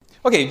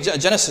Okay,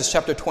 Genesis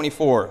chapter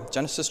 24.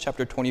 Genesis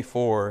chapter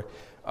 24.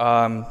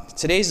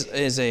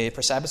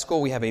 For Sabbath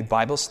school, we have a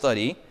Bible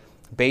study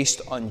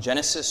based on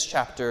Genesis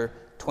chapter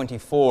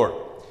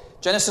 24.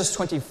 Genesis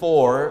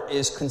 24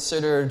 is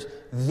considered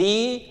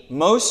the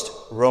most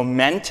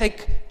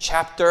romantic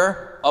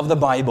chapter of the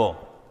Bible.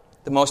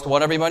 The most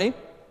what, everybody?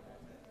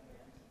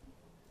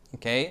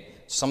 Okay,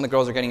 some of the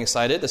girls are getting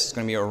excited. This is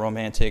going to be a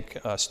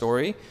romantic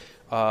story.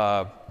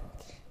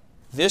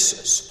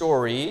 This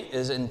story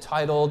is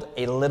entitled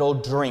A Little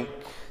Drink.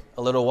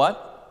 A little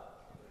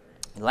what?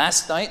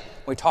 Last night,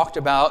 we talked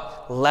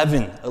about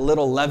leaven, a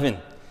little leaven.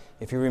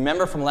 If you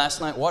remember from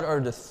last night, what are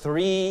the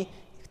 3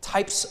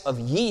 types of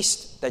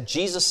yeast that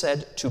Jesus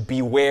said to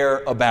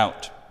beware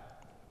about?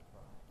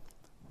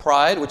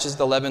 Pride, which is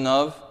the leaven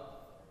of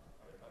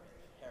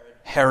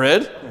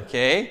Herod.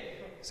 Okay,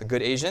 it's a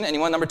good Asian.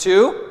 Anyone? Number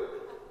 2?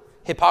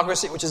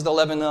 Hypocrisy, which is the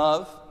leaven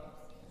of.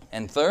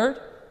 And third?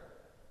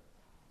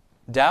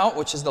 Doubt,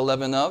 which is the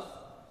leaven of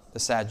the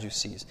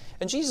Sadducees.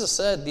 And Jesus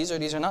said, these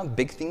are not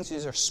big things,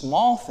 these are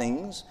small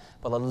things,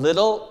 but a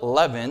little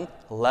leaven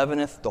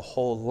leaveneth the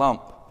whole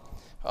lump.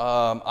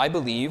 I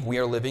believe we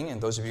are living,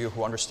 and those of you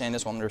who understand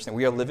this will understand,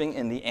 we are living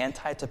in the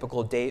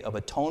anti-typical Day of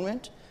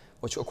Atonement,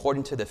 which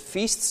according to the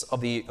feasts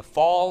of the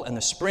fall and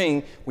the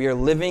spring, we are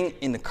living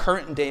in the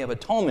current Day of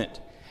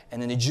Atonement.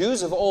 And then the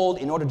Jews of old,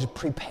 in order to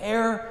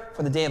prepare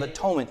for the Day of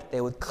Atonement,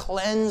 they would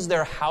cleanse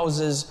their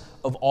houses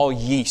of all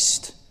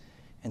yeast.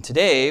 And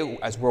today,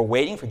 as we're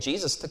waiting for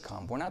Jesus to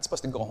come, we're not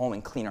supposed to go home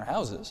and clean our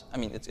houses. I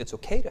mean, it's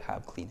okay to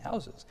have clean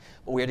houses.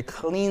 But we are to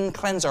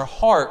cleanse our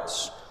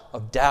hearts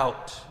of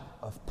doubt,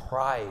 of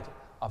pride,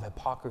 of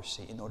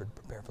hypocrisy in order to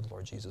prepare for the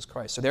Lord Jesus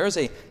Christ. So there is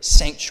a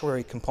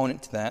sanctuary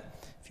component to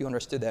that. If you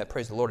understood that,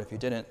 praise the Lord. If you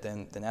didn't,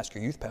 then ask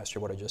your youth pastor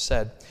what I just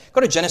said.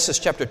 Go to Genesis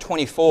chapter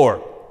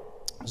 24.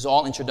 This is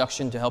all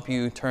introduction to help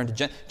you turn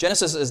to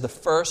Genesis is the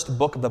first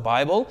book of the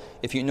Bible.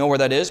 If you know where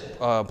that is,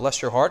 bless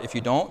your heart. If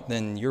you don't,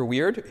 then you're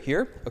weird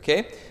here,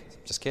 okay?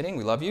 Just kidding,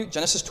 we love you.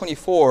 Genesis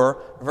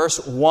 24,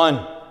 verse 1.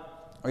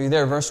 Are you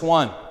there? Verse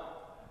 1.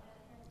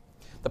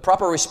 The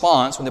proper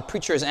response when the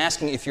preacher is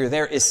asking if you're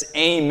there is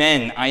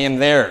amen, I am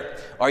there.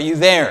 Are you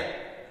there?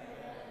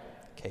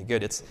 Okay,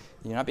 good.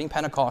 You're not being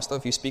Pentecostal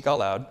if you speak out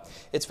loud.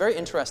 It's very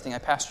interesting. I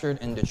pastored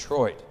in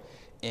Detroit.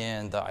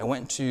 And I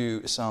went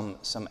to some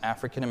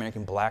African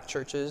American black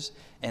churches,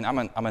 and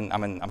I'm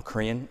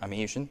Korean, I'm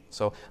Asian,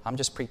 so I'm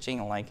just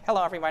preaching like,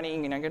 hello everybody,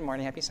 good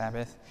morning, happy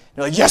Sabbath.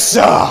 They're like, yes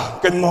sir,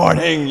 good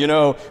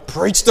morning,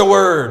 preach the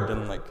word.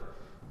 And I'm like,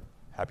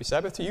 happy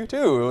Sabbath to you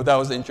too. That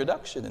was the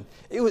introduction. And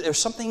there's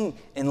something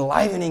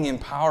enlivening,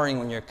 empowering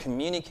when you're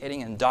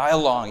communicating and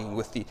dialoguing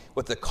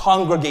with the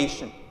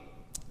congregation.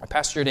 I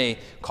pastored a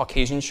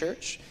Caucasian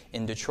church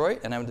in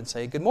Detroit, and I would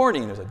say, good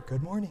morning. And they said,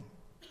 good morning.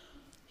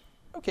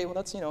 Okay, well,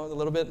 that's, a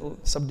little bit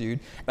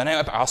subdued. And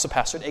I also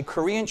pastored a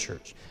Korean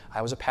church.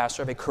 I was a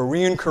pastor of a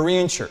Korean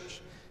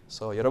church.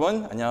 So,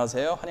 여러분,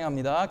 안녕하세요.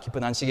 환영합니다.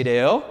 기쁜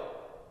안식일이에요.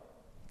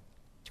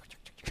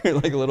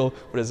 Like a little,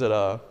 what is it,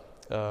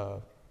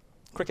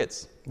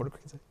 crickets. What are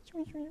crickets?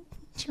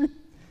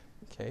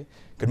 Okay.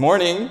 Good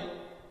morning.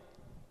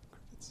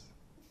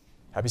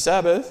 Happy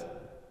Sabbath.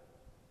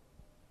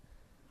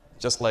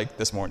 Just like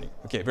this morning.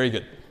 Okay, very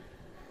good.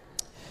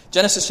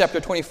 Genesis chapter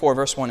 24,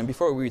 verse 1. And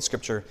before we read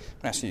Scripture, I'm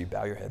going to ask you to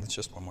bow your heads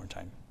just one more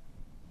time.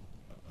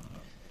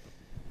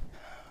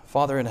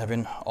 Father in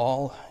heaven,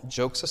 all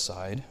jokes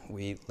aside,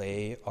 we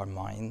lay our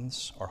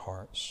minds, our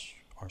hearts,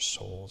 our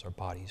souls, our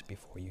bodies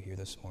before you here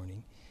this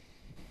morning.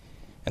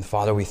 And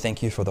Father, we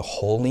thank you for the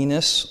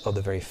holiness of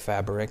the very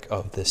fabric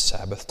of this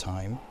Sabbath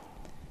time.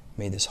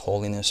 May this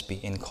holiness be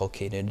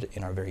inculcated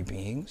in our very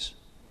beings.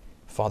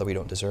 Father, we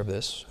don't deserve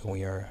this.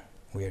 We are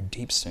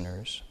deep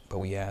sinners, but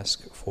we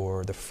ask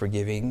for the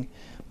forgiving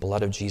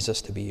blood of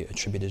Jesus to be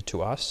attributed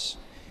to us.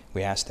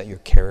 We ask that your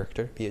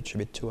character be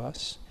attributed to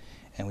us.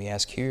 And we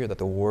ask here that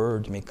the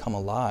word may come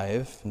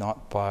alive,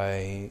 not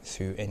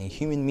through any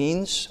human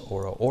means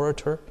or an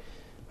orator,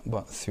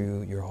 but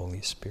through your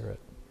Holy Spirit.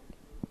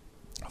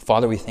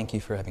 Father, we thank you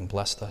for having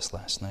blessed us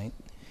last night.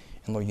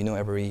 And Lord, you know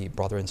every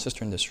brother and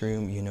sister in this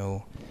room. You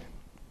know,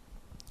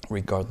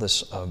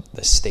 regardless of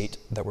the state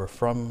that we're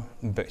from,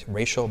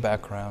 racial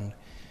background,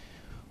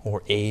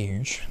 or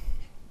age,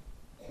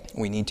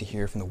 we need to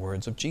hear from the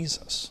words of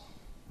Jesus.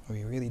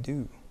 We really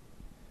do.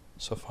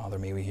 So, Father,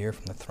 may we hear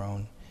from the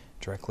throne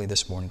directly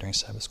this morning during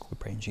Sabbath school. We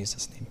pray in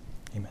Jesus' name.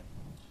 Amen.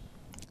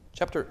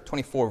 Chapter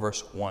 24,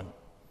 verse 1.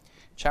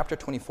 Chapter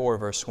 24,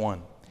 verse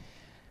 1.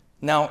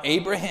 Now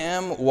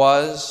Abraham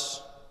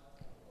was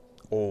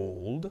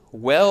old,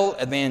 well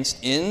advanced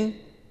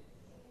in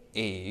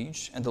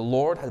age, and the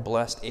Lord had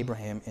blessed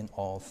Abraham in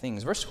all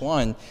things. Verse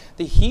 1,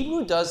 the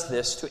Hebrew does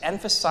this to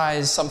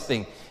emphasize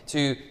something.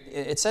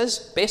 It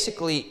says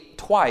basically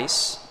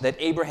twice that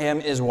Abraham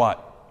is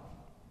what?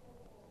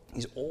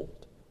 He's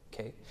old.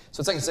 Okay? So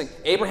it's like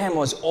Abraham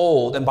was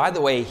old, and by the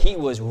way, he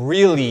was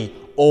really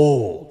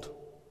old.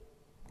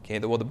 Okay,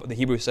 the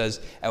Hebrew says,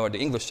 or the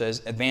English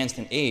says, advanced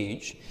in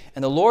age.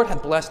 And the Lord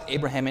had blessed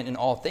Abraham in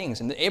all things.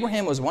 And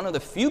Abraham was one of the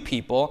few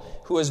people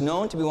who is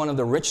known to be one of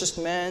the richest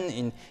men.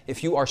 And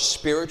if you are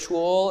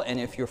spiritual and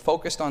if you're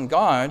focused on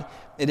God,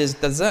 that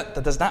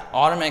does not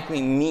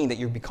automatically mean that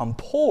you become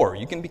poor.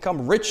 You can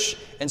become rich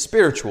and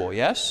spiritual,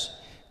 yes?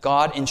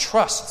 God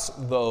entrusts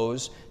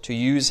those to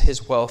use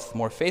his wealth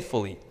more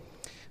faithfully.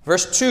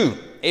 Verse 2,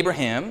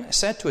 Abraham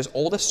said to his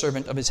oldest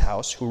servant of his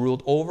house, who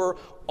ruled over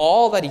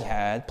all that he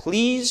had,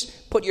 please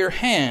put your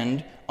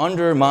hand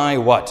under my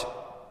what?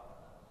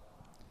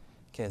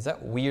 Okay, is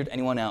that weird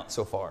anyone out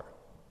so far?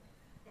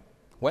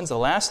 When's the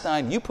last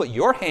time you put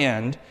your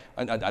hand,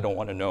 I don't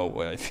want to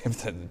know if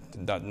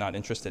you're not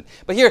interested.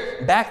 But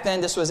here, back then,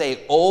 this was an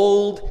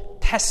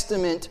Old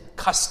Testament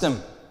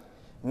custom.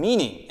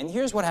 Meaning, and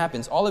here's what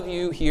happens. All of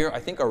you here, I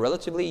think, are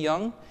relatively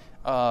young.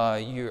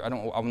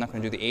 I'm not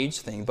going to do the age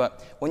thing,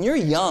 but when you're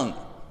young,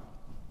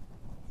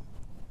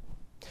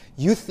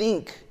 you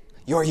think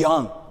you're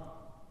young.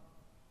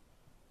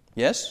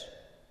 Yes?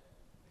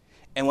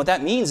 And what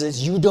that means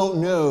is you don't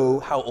know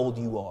how old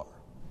you are.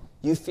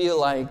 You feel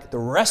like the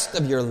rest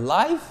of your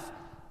life,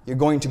 you're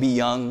going to be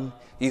young.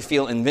 You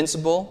feel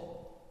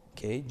invincible.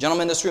 Okay,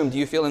 gentlemen in this room, do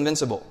you feel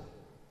invincible?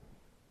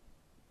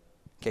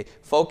 Okay,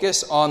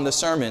 focus on the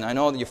sermon. I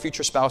know that your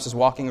future spouse is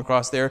walking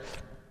across there.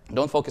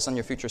 Don't focus on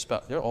your future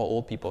spouse. They're all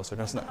old people, so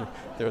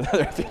there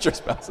are future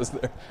spouses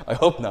there. I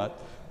hope not.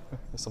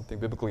 There's something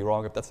biblically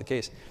wrong if that's the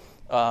case.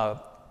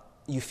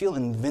 You feel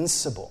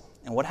invincible.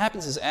 And what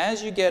happens is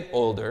as you get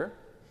older,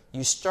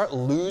 you start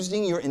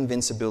losing your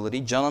invincibility.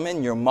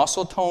 Gentlemen, your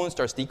muscle tone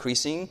starts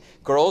decreasing.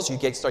 Girls,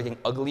 start getting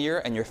uglier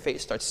and your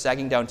face starts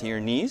sagging down to your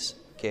knees.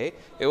 Okay,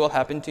 it will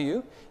happen to you.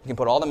 You can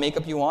put all the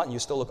makeup you want, you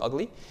still look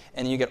ugly.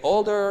 And you get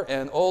older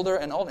and older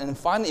and older. And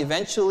finally,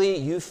 eventually,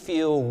 you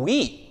feel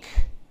weak.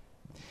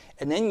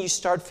 And then you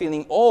start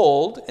feeling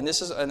old, and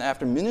this is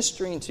after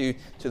ministering to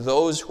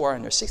those who are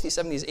in their 60s,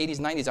 70s, 80s,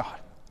 90s,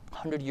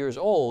 100 years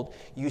old,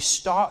 you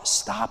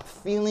stop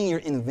feeling your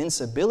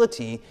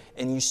invincibility,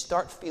 and you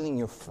start feeling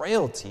your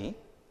frailty.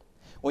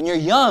 When you're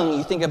young,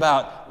 you think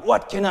about,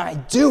 what can I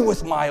do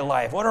with my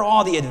life? What are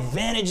all the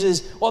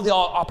advantages, all the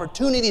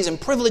opportunities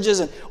and privileges,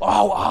 and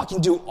I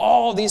can do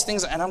all these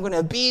things, and I'm going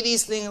to be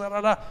these things, blah,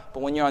 blah, blah. But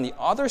when you're on the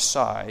other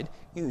side,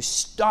 you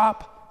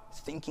stop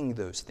thinking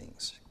those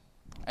things.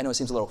 I know it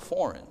seems a little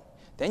foreign.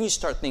 Then you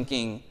start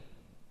thinking,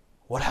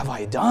 what have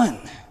I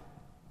done?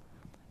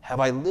 Have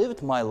I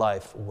lived my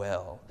life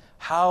well?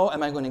 How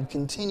am I going to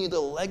continue the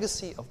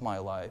legacy of my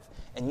life?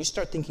 And you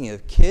start thinking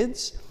of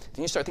kids,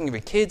 then you start thinking of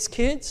your kids'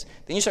 kids,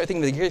 then you start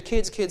thinking of your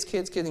kids,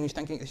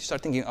 and you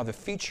start thinking of the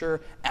future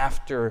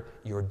after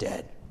you're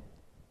dead.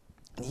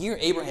 And here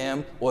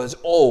Abraham was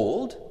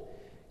old.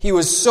 He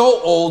was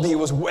so old, he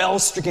was well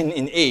stricken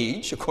in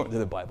age, according to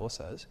the Bible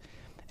says.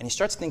 And he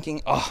starts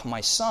thinking,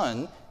 my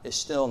son is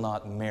still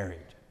not married.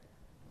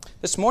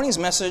 This morning's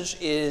message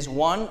is,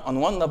 on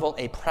one level,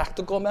 a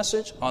practical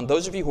message on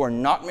those of you who are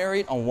not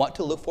married on what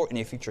to look for in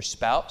a future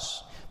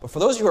spouse. But for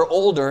those of you who are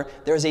older,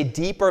 there's a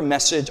deeper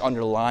message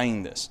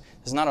underlying this.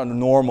 It's not a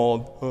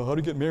normal, how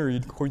to get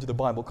married according to the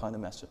Bible kind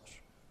of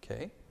message.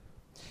 Okay?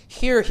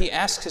 Here he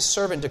asks his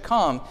servant to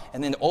come,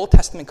 and then the Old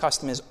Testament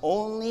custom is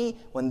only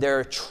when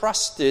they're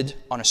trusted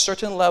on a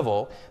certain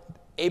level,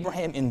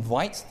 Abraham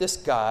invites this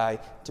guy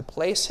to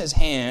place his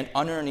hand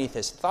underneath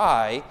his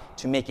thigh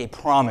to make a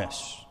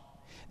promise.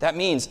 That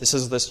means,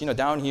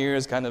 down here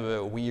is kind of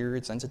a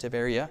weird, sensitive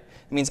area.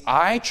 It means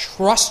I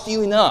trust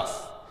you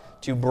enough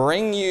to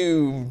bring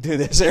you to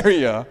this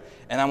area,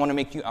 and I want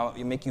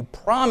to make you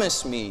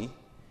promise me,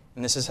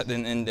 and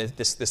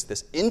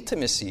this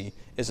intimacy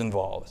is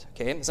involved.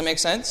 Okay, does that make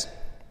sense?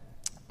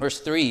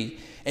 Verse 3,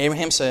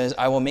 Abraham says,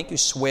 I will make you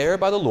swear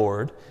by the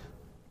Lord,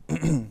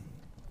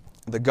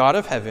 the God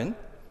of heaven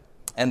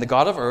and the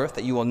God of earth,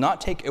 that you will not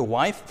take a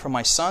wife from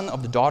my son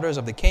of the daughters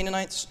of the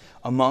Canaanites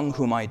among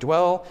whom I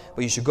dwell,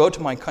 but you should go to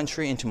my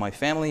country and to my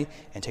family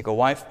and take a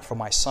wife for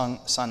my son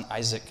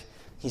Isaac.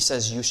 He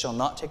says, you shall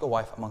not take a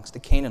wife amongst the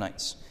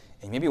Canaanites.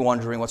 And you may be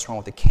wondering what's wrong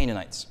with the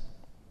Canaanites.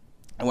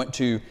 I went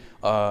to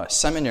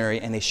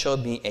seminary and they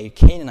showed me a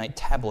Canaanite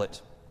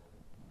tablet.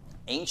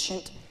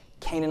 Ancient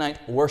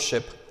Canaanite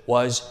worship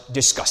was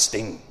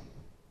disgusting.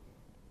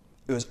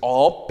 It was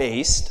all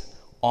based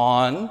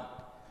on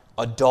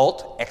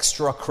adult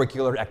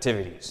extracurricular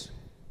activities,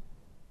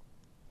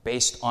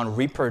 based on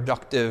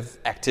reproductive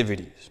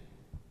activities.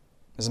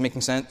 Is it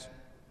making sense?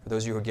 For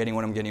those of you who are getting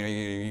what I'm getting,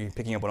 you're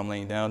picking up what I'm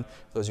laying down. For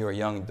those of you who are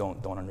young,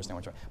 don't understand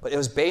what's right. But it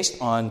was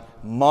based on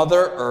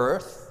Mother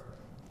Earth,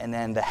 and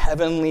then the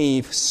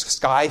heavenly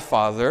Sky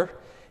Father,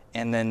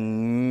 and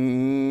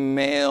then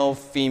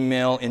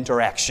male-female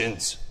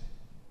interactions.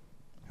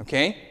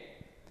 Okay?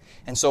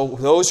 And so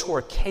those who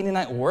are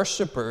Canaanite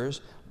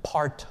worshipers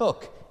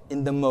partook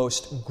in the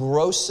most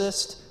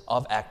grossest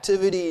of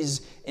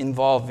activities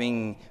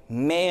involving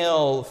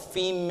male,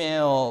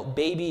 female,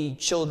 baby,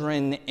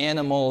 children,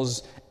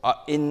 animals,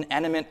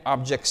 inanimate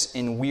objects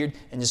in weird,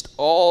 and just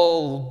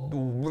all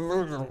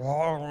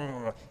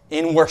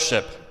in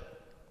worship.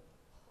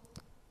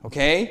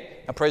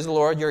 Okay? Now, praise the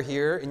Lord, you're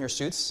here in your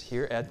suits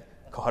here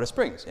at Cohada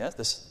Springs.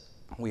 Yes,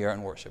 we are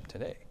in worship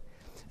today.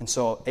 And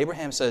so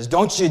Abraham says,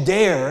 don't you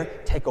dare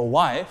take a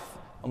wife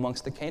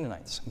amongst the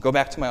Canaanites. Go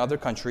back to my other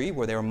country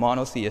where they were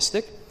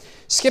monotheistic.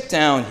 Skip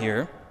down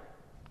here.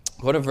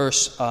 Go to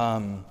verse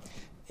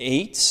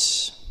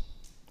 8.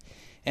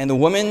 And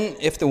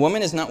if the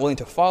woman is not willing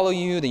to follow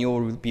you, then you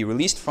will be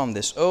released from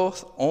this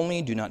oath.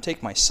 Only do not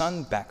take my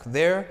son back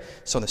there.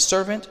 So the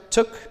servant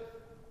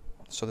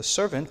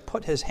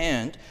put his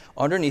hand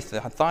underneath the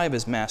thigh of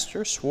his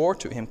master, swore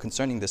to him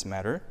concerning this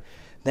matter.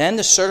 Then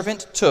the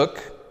servant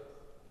took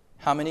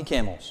how many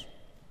camels?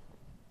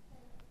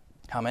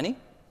 How many?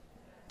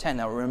 10.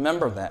 Now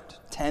remember that.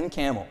 10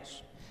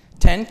 camels.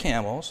 10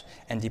 camels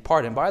and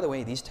departed. And by the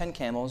way, these 10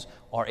 camels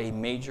are a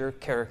major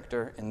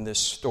character in this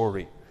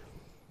story.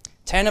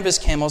 10 of his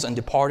camels and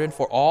departed,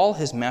 for all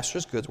his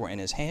master's goods were in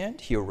his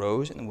hand. He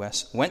arose and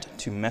went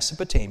to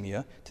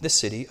Mesopotamia, to the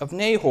city of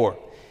Nahor.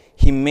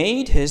 He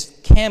made his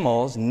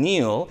camels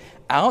kneel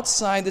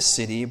outside the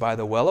city by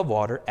the well of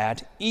water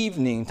at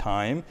evening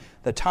time,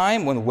 the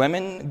time when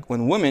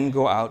women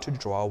go out to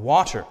draw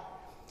water.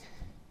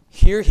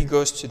 Here he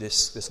goes to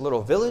this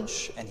little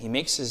village, and he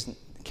makes his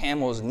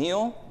camels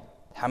kneel.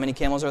 How many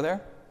camels are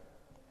there?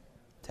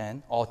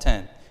 10. All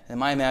 10. In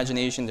my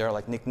imagination, they're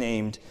like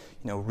nicknamed,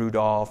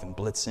 Rudolph and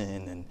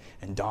Blitzen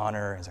and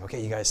Donner. It's like,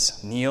 okay, you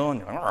guys kneel,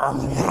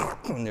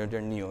 and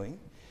they're kneeling.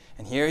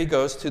 And here he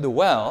goes to the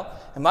well.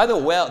 And by the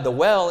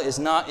well is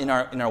not in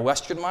our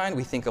Western mind.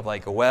 We think of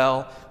like a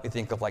well. We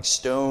think of like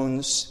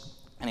stones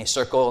and a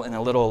circle and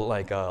a little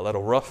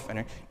roof.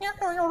 And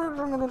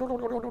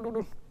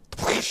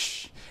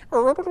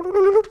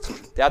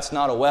that's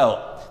not a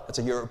well. That's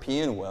a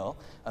European well.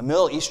 A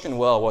Middle Eastern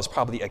well was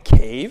probably a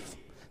cave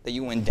that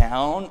you went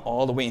down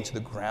all the way into the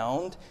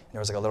ground. And there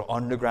was like a little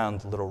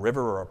underground little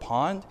river or a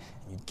pond.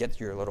 And you get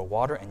your little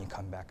water and you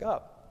come back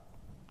up.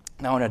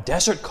 Now in a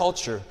desert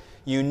culture,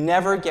 you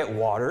never get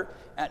water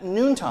at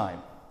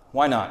noontime.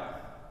 Why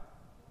not?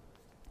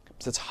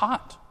 Because it's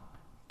hot.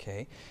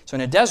 Okay? So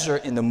in a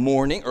desert, in the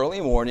morning,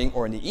 early morning,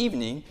 or in the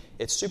evening,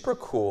 it's super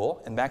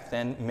cool. And back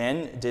then,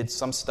 men did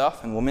some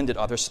stuff and women did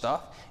other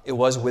stuff. It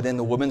was within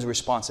the woman's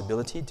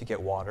responsibility to get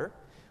water.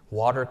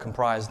 Water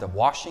comprised of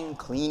washing,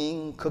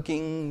 cleaning,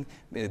 cooking,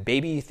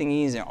 baby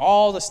thingies, and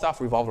all the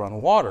stuff revolved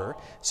around water.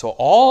 So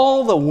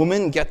all the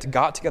women got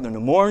together in the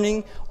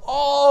morning,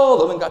 all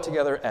the women got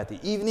together at the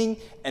evening,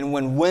 and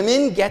when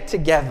women get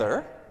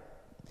together,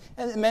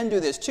 and men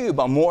do this too,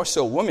 but more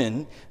so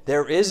women,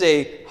 there is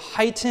a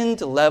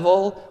heightened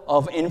level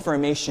of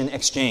information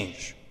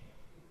exchange.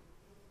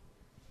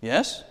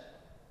 Yes?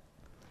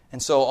 And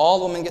so all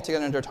the women get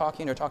together and they're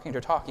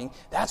talking.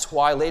 That's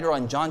why later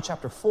on in John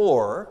chapter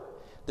 4,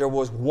 there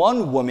was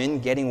one woman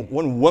getting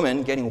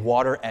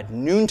water at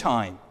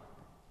noontime.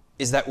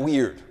 Is that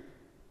weird?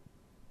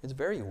 It's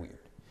very weird.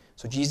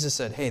 So Jesus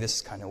said, hey, this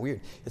is kind of weird.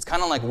 It's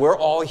kind of like we're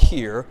all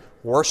here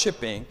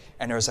worshiping,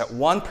 and there's that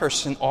one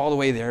person all the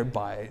way there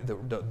by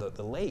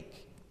the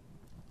lake.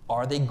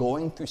 Are they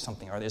going through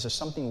something? Is there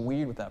something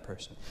weird with that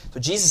person? So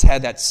Jesus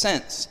had that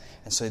sense,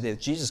 and so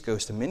Jesus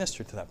goes to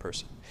minister to that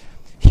person.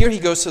 Here he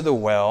goes to the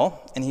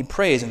well, and he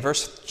prays in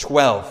verse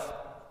 12.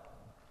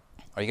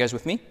 Are you guys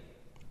with me?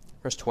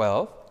 Verse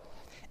 12,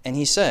 and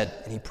he said,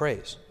 and he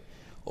prays,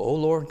 O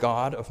Lord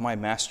God of my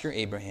master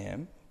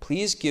Abraham,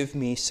 please give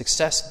me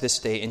success this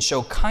day and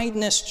show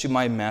kindness to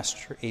my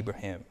master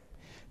Abraham.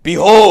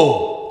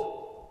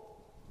 Behold!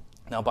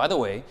 Now, by the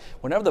way,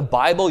 whenever the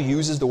Bible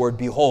uses the word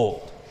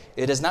behold,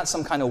 it is not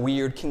some kind of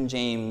weird King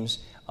James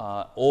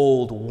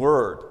old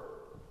word.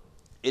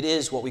 It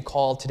is what we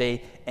call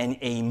today an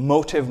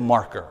emotive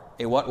marker.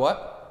 A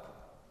what?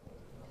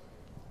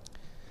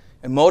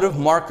 Emotive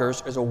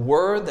markers is a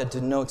word that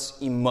denotes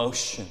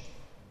emotion.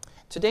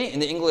 Today, in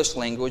the English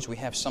language, we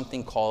have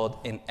something called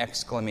an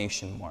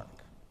exclamation mark.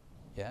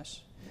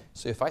 Yes?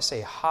 So if I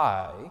say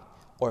hi,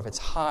 or if it's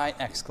hi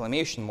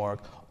exclamation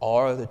mark,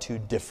 are the two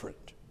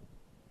different?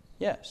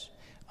 Yes.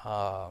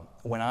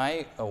 When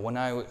I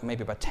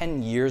maybe about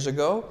 10 years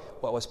ago,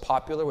 what was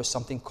popular was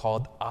something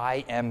called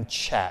I am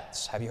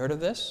chats. Have you heard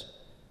of this?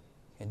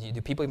 And do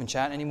people even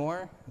chat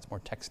anymore? It's more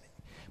texting.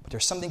 But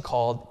there's something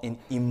called an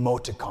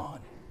emoticon.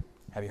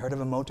 Have you heard of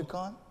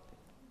emoticon?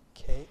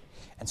 Okay.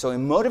 And so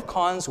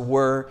emoticons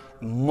were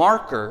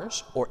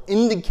markers or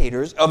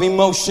indicators of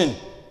emotion.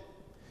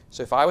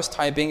 So if I was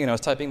typing, I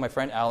was typing my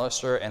friend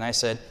Alistair, and I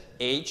said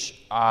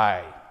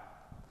H-I,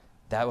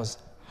 that was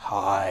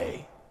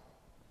hi.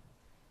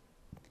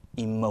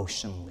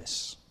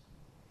 Emotionless.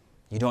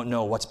 You don't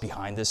know what's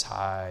behind this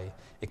hi.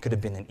 It could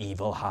have been an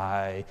evil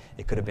hi.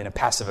 It could have been a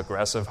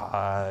passive-aggressive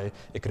hi.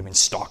 It could have been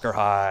stalker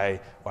hi,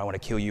 or I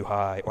want to kill you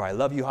hi, or I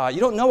love you hi. You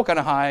don't know what kind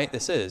of hi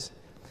this is.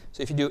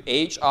 So if you do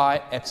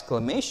H-I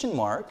exclamation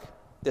mark,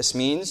 this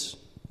means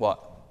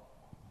what?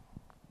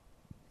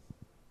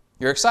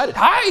 You're excited.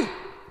 Hi!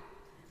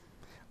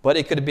 But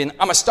it could have been,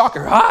 I'm a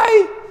stalker.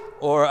 Hi!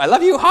 Or I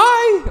love you.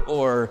 Hi!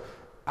 Or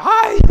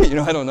hi!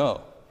 I don't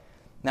know.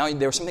 Now,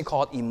 there was something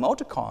called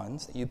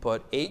emoticons that you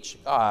put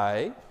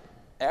H-I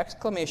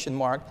exclamation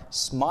mark,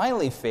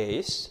 smiley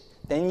face,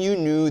 then you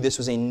knew this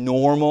was a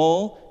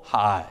normal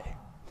hi.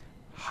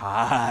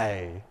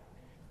 Hi.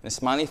 The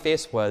smiley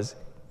face was,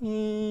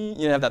 you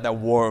have that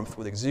warmth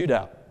would exude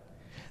out.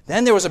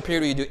 Then there was a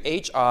period where you do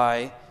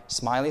H-I,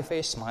 smiley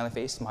face, smiley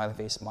face, smiley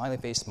face, smiley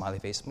face, smiley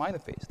face, smiley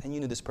face. Then you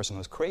knew this person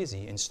was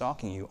crazy and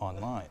stalking you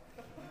online.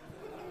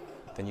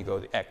 Then you go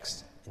to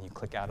X and you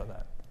click out of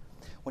that.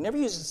 Whenever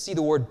you see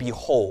the word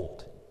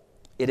behold,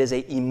 it is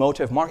an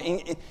emotive mark.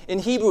 In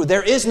Hebrew,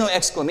 there is no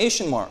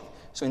exclamation mark.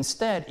 So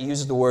instead, it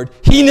uses the word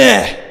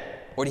hine,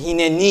 or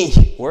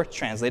hineni, or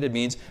translated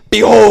means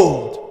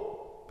behold.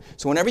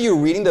 So whenever you're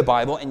reading the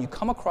Bible and you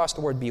come across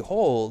the word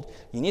behold,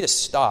 you need to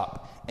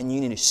stop and you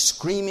need to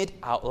scream it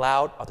out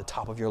loud at the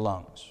top of your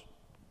lungs.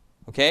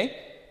 Okay?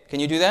 Can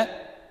you do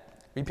that?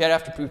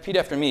 Repeat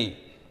after me.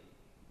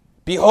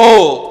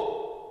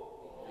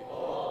 Behold.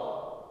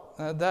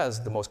 Behold. That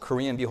is the most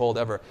Korean behold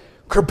ever.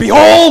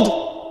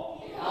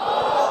 Behold!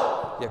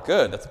 Behold! Yeah,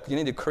 good. You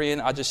need the Korean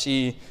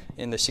ajashi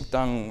in the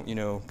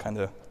식당, kind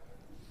of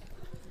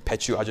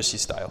pechu ajashi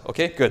style.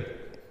 Okay, good.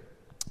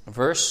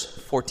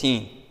 Verse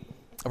 13.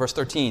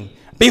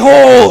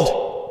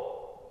 Behold!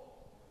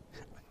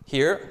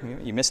 Here,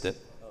 you missed it.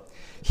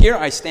 Here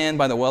I stand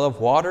by the well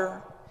of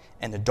water,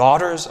 and the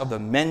daughters of the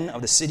men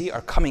of the city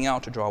are coming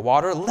out to draw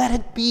water. Let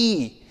it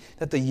be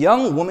that the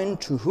young woman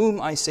to whom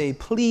I say,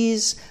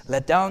 please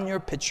let down your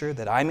pitcher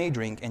that I may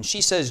drink. And she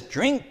says,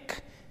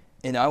 drink,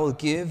 and I will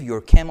give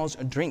your camels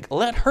a drink.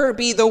 Let her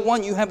be the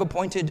one you have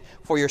appointed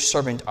for your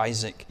servant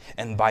Isaac.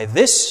 And by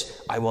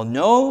this I will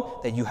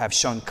know that you have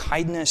shown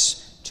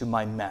kindness to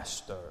my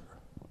master.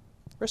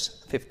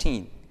 Verse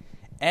 15.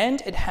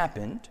 And it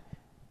happened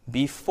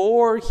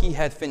before he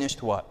had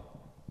finished what?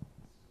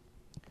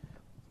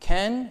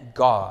 Can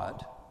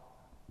God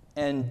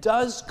and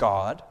does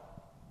God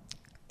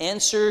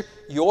answer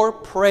your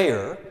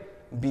prayer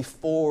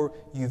before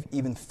you've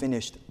even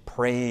finished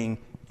praying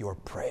your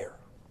prayer?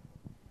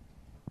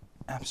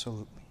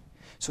 Absolutely.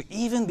 So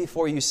even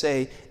before you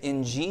say,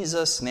 in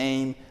Jesus'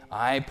 name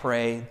I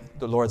pray,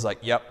 the Lord's like,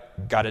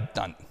 yep, got it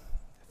done.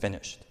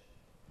 Finished.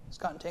 It's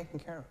gotten taken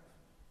care of.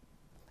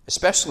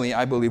 Especially,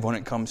 I believe, when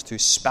it comes to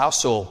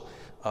spousal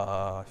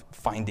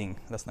finding.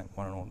 That's not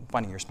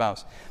finding your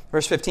spouse.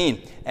 Verse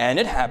 15. And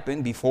it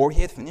happened before he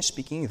had finished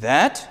speaking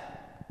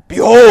that,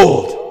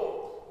 behold!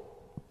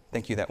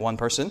 Thank you, that one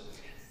person.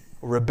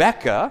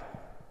 Rebekah,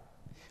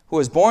 who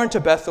was born to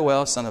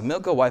Bethuel, son of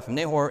Milcah, wife of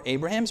Nahor,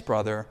 Abraham's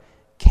brother,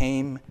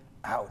 came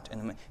out.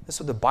 And this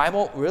is what the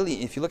Bible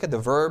really, if you look at the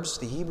verbs,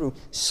 the Hebrew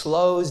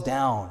slows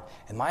down.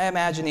 And my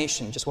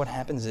imagination, just what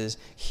happens is,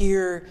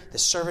 here the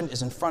servant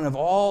is in front of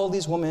all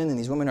these women, and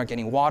these women are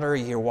getting water.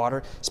 You hear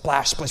water,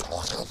 splash, splash.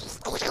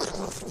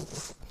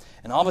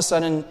 And all of a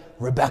sudden,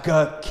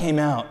 Rebekah came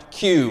out.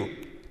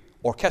 Cue.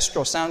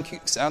 Orchestral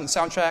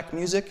soundtrack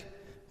music.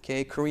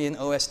 Okay, Korean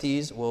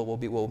OSTs will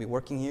be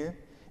working here.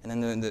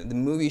 And then the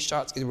movie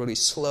shots get really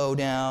slow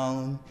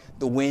down.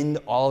 The wind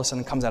all of a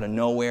sudden comes out of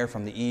nowhere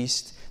from the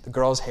east. The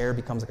girl's hair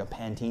becomes like a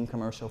Pantene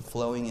commercial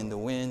flowing in the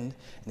wind.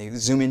 And they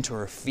zoom into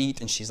her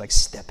feet, and she's like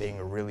stepping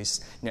really.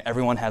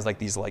 Everyone has like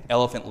these like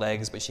elephant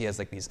legs, but she has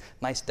like these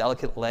nice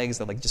delicate legs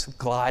that like just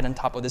glide on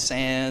top of the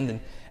sand.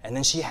 And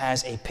then she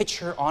has a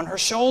pitcher on her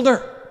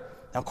shoulder.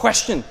 Now,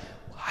 question: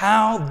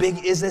 how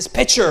big is this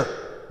pitcher?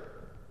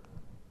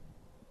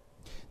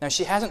 Now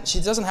she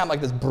doesn't have like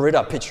this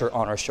Brita pitcher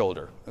on her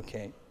shoulder.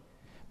 Okay.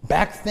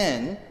 Back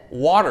then,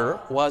 water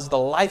was the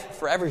life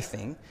for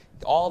everything.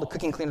 All the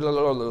cooking, cleaning,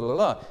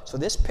 So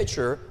this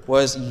pitcher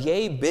was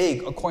yay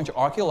big, according to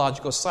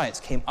archaeological sites,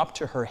 came up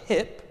to her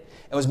hip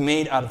and was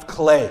made out of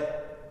clay.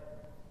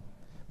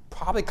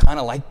 Probably kind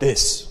of like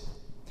this.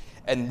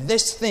 And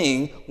this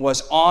thing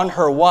was on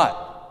her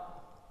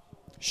what?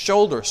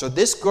 Shoulder. So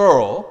this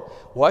girl,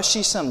 was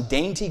she some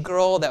dainty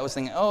girl that was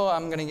thinking, oh,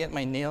 I'm going to get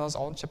my nails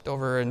all chipped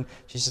over, and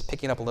she's just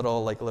picking up a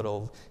little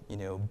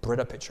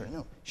Brita pitcher?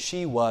 No,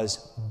 she was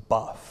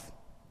buff.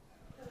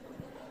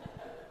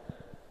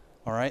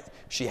 All right?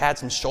 She had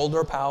some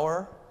shoulder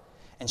power,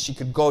 and she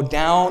could go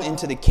down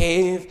into the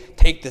cave,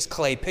 take this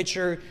clay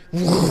pitcher,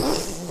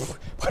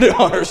 put it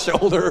on her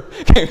shoulder,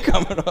 and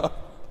coming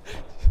up.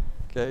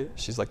 Okay?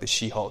 She's like the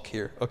She-Hulk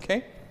here.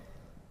 Okay?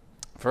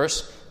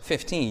 Verse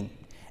 15.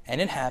 And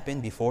it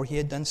happened before he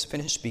had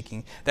finished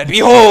speaking that,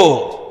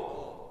 behold,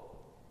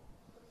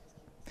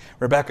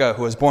 Rebekah,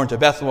 who was born to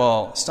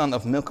Bethuel, son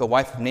of Milcah,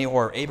 wife of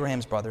Nahor,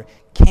 Abraham's brother,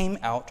 came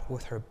out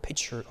with her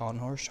pitcher on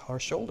her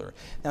shoulder.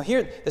 Now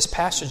here, this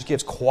passage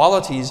gives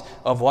qualities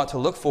of what to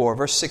look for.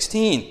 Verse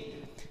 16.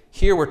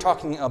 Here we're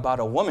talking about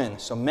a woman.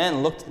 So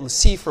men,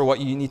 see for what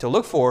you need to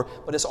look for,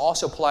 but this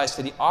also applies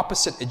to the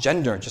opposite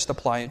gender. Just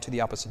apply it to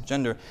the opposite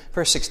gender.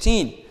 Verse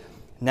 16.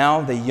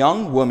 Now the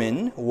young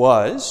woman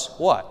was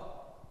what?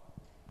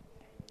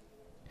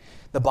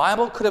 The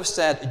Bible could have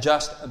said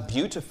just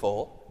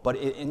beautiful, but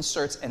it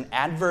inserts an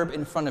adverb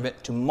in front of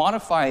it to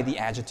modify the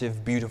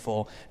adjective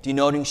beautiful,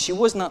 denoting she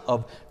was not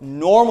of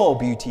normal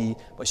beauty,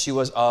 but she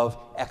was of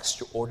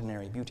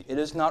extraordinary beauty. It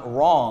is not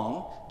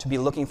wrong to be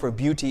looking for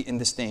beauty in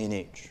this day and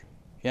age.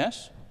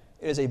 Yes?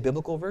 It is a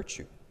biblical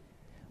virtue.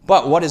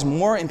 But what is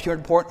more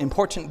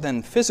important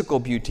than physical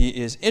beauty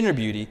is inner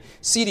beauty.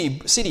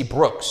 C.D.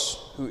 Brooks,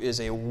 who is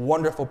a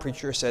wonderful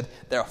preacher, said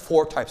there are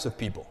 4 types of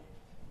people.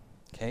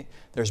 Okay?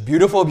 There's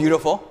beautiful,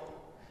 beautiful,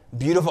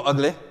 beautiful,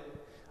 ugly,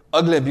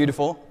 ugly,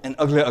 beautiful, and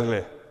ugly,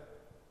 ugly.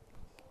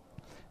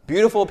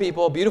 Beautiful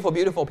people are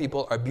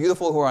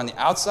beautiful who are on the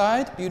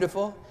outside,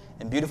 beautiful,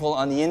 and beautiful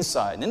on the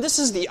inside. And this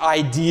is the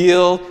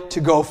ideal to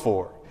go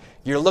for.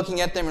 You're looking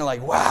at them and you're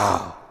like,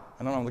 wow.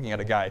 I don't know, I'm looking at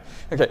a guy.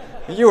 Okay,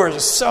 you are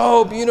just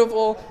so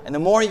beautiful. And the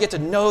more you get to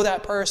know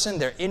that person,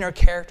 their inner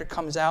character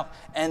comes out,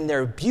 and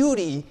their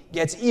beauty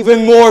gets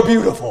even more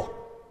beautiful.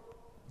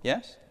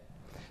 Yes?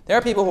 There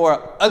are people who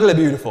are ugly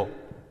beautiful.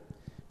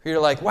 Who you're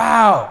like,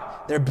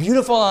 wow, they're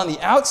beautiful on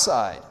the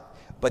outside,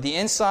 but the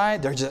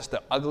inside, they're just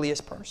the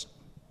ugliest person.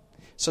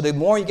 So the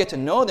more you get to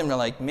know them, they're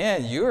like,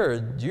 man,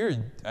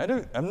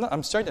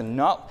 I'm starting to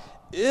not,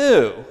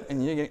 ew.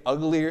 And you're getting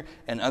uglier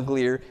and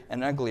uglier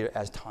and uglier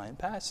as time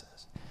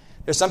passes.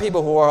 There's some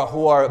people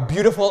who are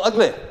beautiful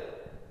ugly.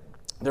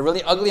 They're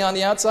really ugly on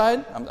the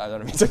outside. I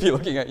don't mean to be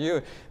looking at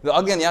you. They're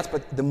ugly on the outside,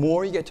 but the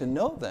more you get to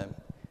know them,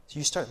 so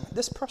you start,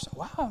 this person,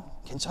 wow,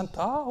 괜찮다.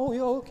 Oh,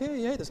 yeah, okay,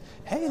 yeah, this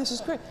is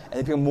great. And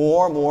they become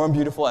more and more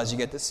beautiful as you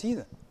get to see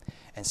them.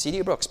 And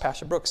C.D. Brooks,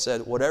 Pastor Brooks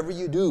said, whatever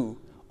you do,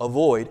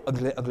 avoid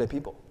ugly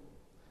people.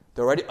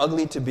 They're already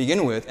ugly to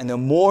begin with, and the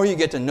more you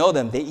get to know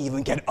them, they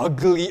even get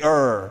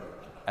uglier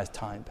as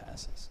time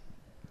passes.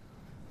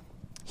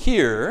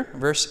 Here,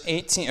 verse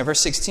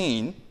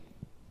 16,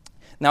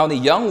 now the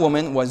young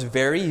woman was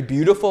very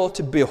beautiful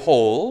to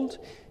behold.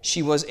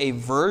 She was a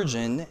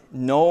virgin.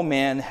 No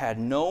man had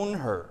known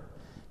her.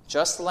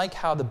 Just like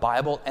how the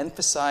Bible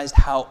emphasized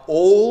how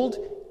old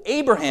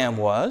Abraham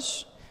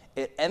was,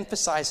 it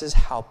emphasizes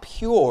how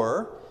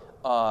pure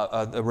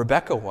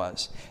Rebecca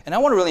was. And I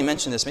want to really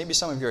mention this. Maybe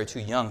some of you are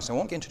too young, so I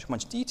won't get into too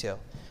much detail.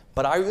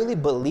 But I really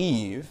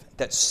believe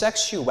that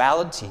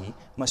sexuality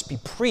must be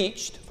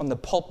preached from the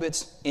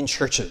pulpits in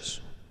churches.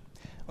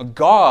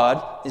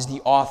 God is the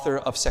author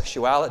of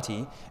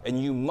sexuality,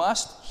 and you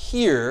must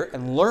hear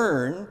and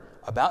learn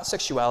about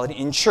sexuality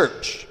in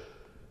church.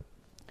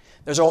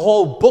 There's a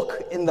whole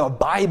book in the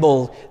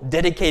Bible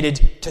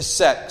dedicated to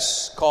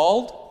sex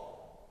called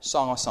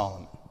Song of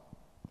Solomon.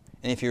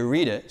 And if you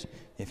read it,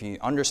 if you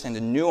understand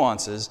the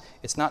nuances,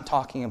 it's not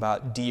talking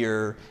about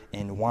deer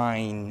and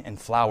wine and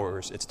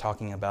flowers. It's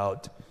talking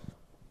about,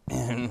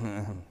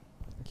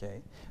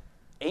 okay.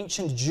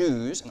 Ancient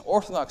Jews and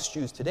Orthodox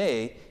Jews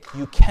today,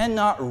 you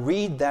cannot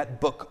read that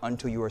book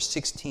until you are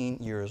 16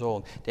 years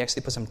old. They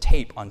actually put some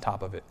tape on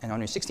top of it. And on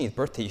your 16th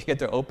birthday, you get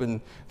to open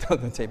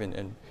the tape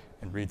and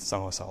read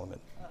Song of Solomon.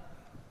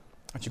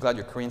 Aren't you glad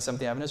you're Korean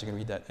Seventh-day Adventist? You can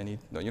read that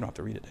no, you don't have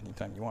to read it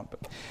anytime you want.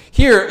 But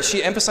here,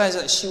 she emphasizes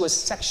that she was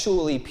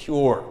sexually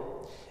pure.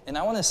 And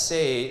I want to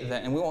say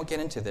that, and we won't get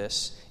into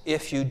this,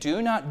 if you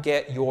do not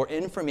get your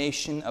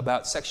information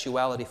about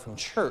sexuality from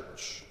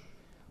church,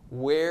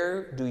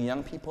 where do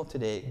young people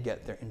today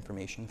get their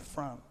information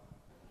from?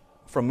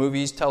 From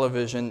movies,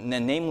 television,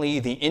 and namely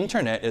the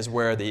internet is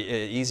where the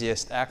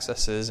easiest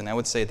access is, and I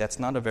would say that's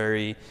not a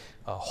very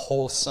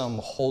wholesome,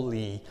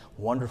 holy,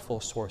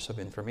 wonderful source of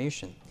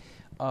information.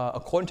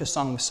 According to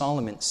Song of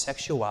Solomon,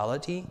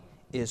 sexuality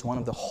is one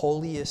of the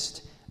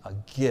holiest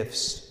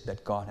gifts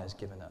that God has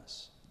given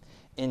us.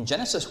 In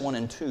Genesis 1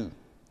 and 2,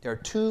 there are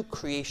 2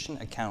 creation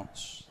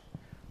accounts.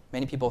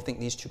 Many people think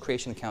these 2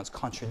 creation accounts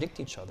contradict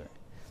each other.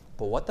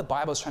 But what the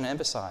Bible is trying to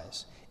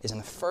emphasize is in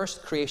the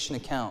first creation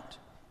account,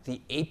 the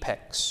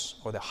apex,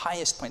 or the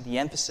highest point, the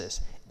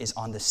emphasis, is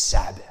on the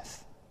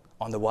Sabbath.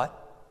 On the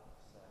what?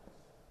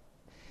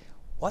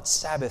 What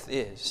Sabbath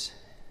is,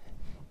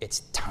 it's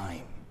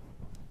time.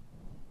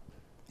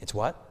 It's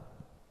what?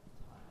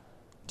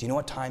 Do you know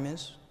what time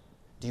is?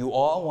 Do you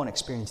all want to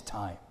experience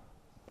time?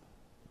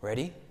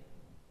 Ready?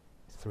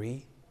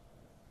 3,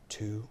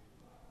 2,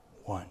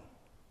 1.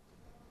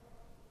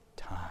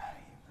 Time.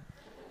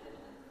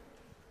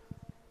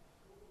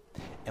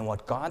 And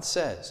what God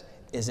says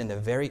is in the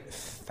very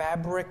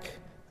fabric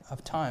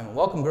of time.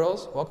 Welcome,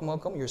 girls. Welcome,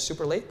 welcome. You're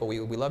super late, but we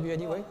love you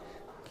anyway.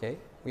 Okay?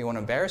 We want to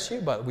embarrass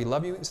you, but we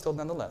love you still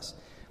nonetheless.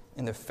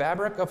 In the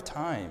fabric of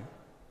time,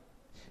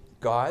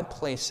 God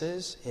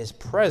places His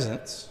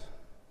presence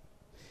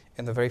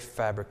in the very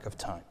fabric of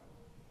time.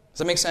 Does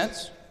that make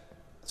sense?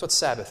 That's what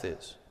Sabbath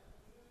is.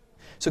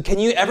 So can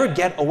you ever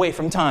get away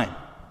from time?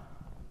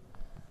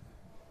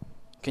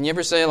 Can you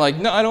ever say like,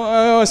 no, I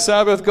don't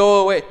Sabbath,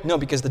 go away? No,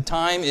 because the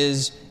time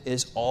is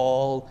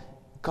all,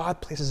 God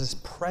places His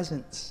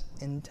presence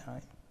in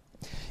time.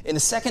 In the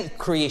second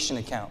creation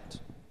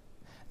account,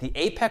 the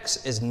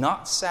apex is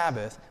not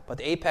Sabbath, but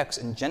the apex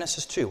in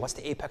Genesis 2. What's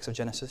the apex of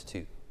Genesis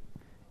 2?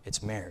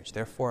 It's marriage.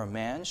 Therefore, a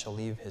man shall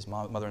leave his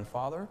mother and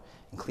father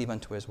and cleave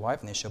unto his wife,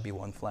 and they shall be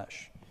one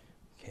flesh.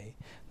 Okay.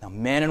 Now,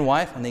 man and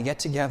wife, when they get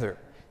together,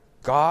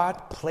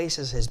 God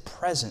places His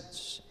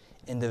presence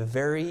in the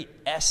very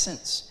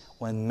essence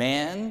when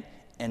man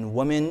and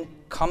woman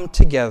come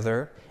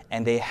together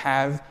and they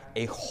have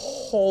a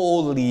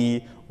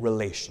holy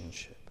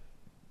relationship.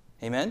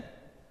 Amen?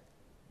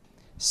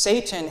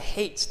 Satan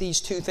hates these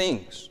two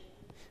things.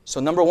 So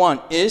number one,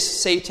 is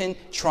Satan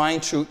trying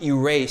to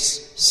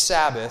erase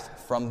Sabbath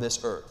from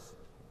this earth?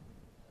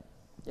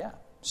 Yeah,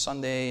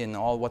 Sunday and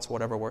all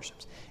whatever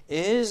worships.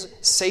 Is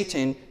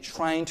Satan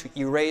trying to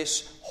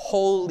erase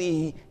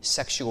holy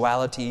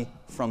sexuality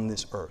from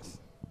this earth?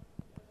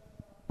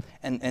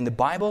 And the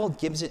Bible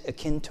gives it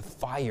akin to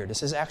fire.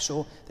 This is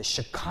the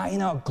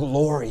Shekinah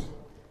glory.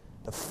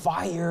 The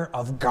fire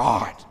of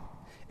God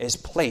is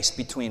placed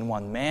between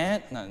one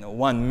man and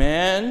one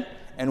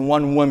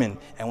woman.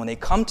 And when they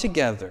come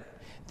together,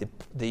 the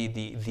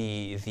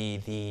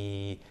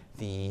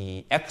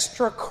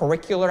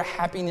extracurricular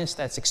happiness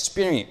that's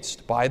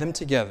experienced by them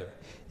together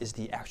is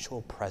the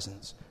actual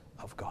presence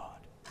of God.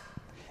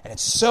 And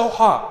it's so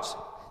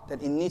hot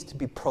that it needs to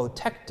be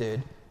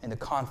protected in the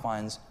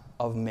confines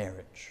of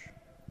marriage.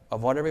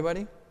 Of what,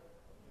 everybody?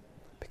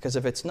 Because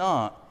if it's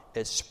not,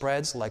 it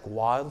spreads like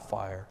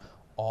wildfire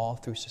all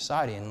through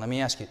society. And let me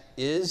ask you,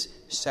 is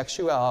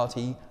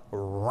sexuality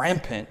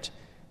rampant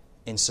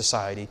in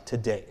society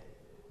today?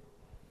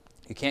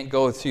 You can't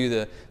go through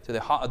the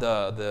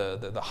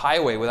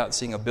highway without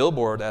seeing a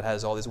billboard that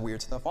has all this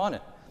weird stuff on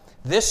it.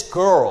 This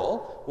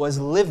girl was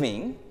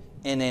living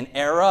in an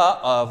era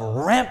of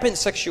rampant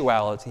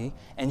sexuality,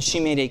 and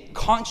she made a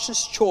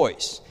conscious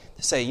choice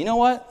to say, you know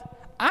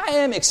what? I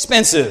am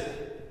expensive.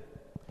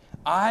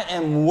 I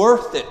am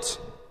worth it.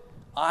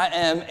 I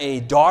am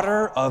a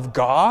daughter of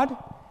God,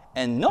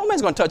 and no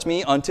man's going to touch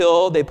me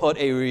until they put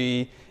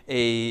a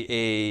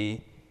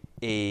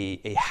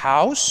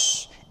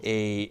house,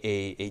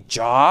 a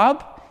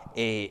job,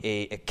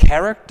 a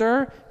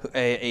character,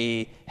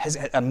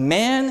 a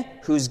man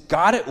who's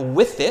got it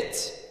with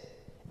it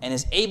and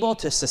is able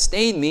to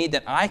sustain me,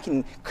 that I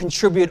can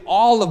contribute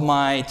all of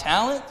my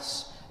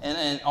talents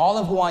and all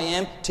of who I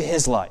am to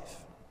his life.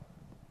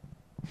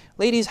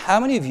 Ladies, how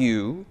many of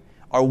you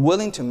are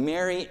willing to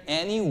marry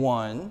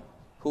anyone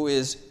who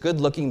is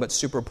good-looking but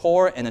super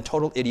poor and a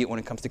total idiot when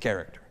it comes to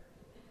character?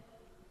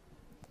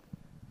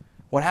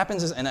 What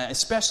happens is, and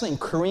especially in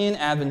Korean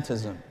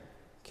Adventism,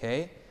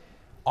 okay,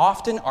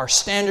 often our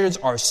standards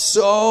are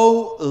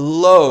so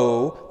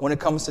low when it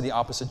comes to the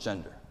opposite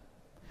gender.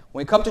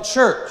 When we come to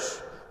church,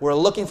 we're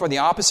looking for the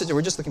opposite,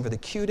 we're just looking for the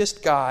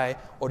cutest guy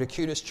or the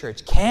cutest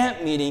church.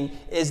 Camp meeting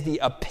is the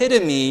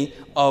epitome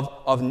of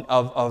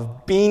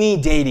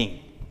beanie dating,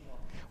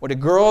 where the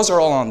girls are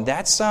all on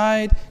that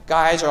side,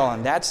 guys are all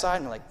on that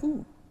side, and we're like,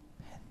 ooh,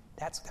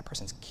 that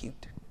person's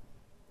cute.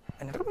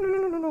 And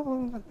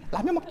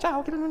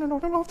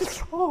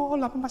oh,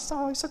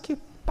 so cute,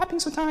 popping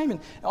so time, and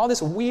all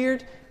this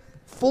weird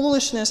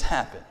foolishness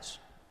happens.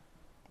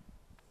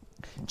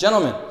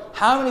 Gentlemen,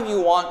 how many of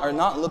you are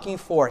not looking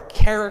for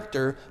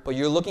character, but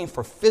you're looking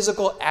for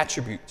physical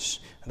attributes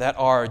that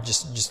are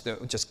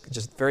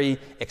just very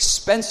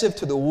expensive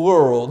to the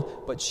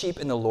world, but cheap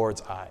in the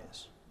Lord's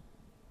eyes?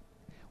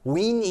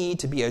 We need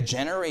to be a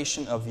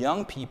generation of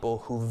young people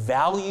who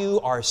value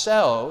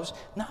ourselves,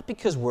 not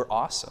because we're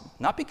awesome,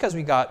 not because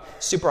we got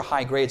super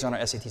high grades on our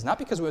SATs, not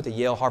because we went to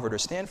Yale, Harvard, or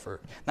Stanford,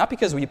 not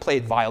because we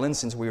played violin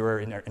since we were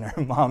in our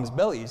mom's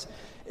bellies.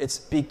 It's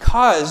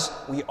because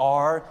we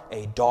are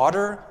a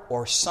daughter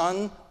or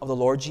son of the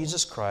Lord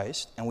Jesus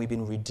Christ, and we've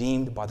been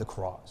redeemed by the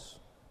cross.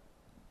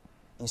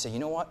 And you say, you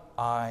know what?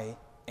 I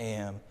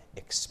am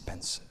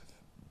expensive.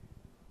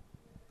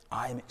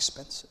 I am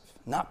expensive.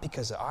 Not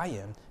because I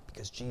am,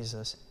 because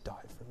Jesus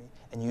died for me.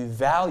 And you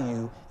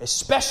value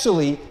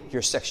especially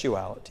your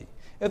sexuality.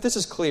 If this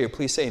is clear,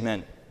 please say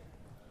amen.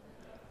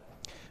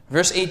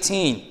 Verse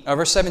 17.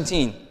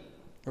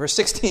 Verse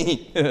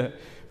 16.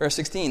 Verse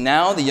 16.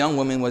 Now the young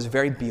woman was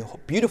very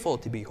beautiful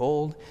to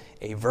behold,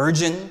 a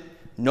virgin.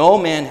 No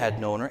man had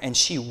known her. And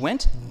she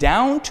went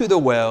down to the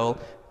well,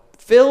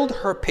 filled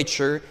her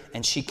pitcher,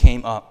 and she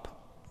came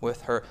up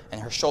with her.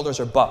 And her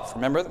shoulders are buff.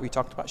 Remember that we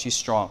talked about? She's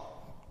strong.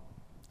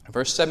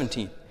 Verse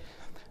 17.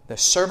 The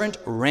servant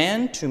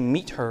ran to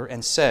meet her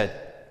and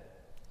said,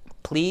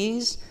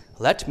 "Please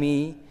let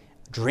me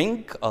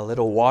drink a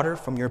little water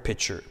from your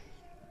pitcher."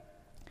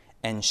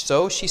 And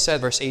so she said,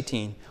 verse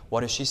 18,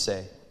 what does she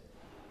say?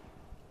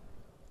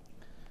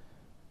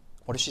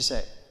 What does she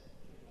say?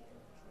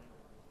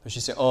 Does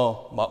she say,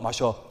 oh,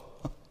 마셔?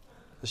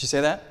 Does she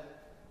say that?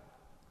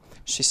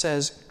 She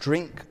says,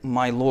 "Drink,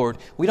 my Lord."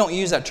 We don't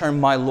use that term,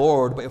 my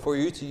Lord, but if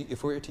we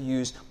were to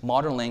use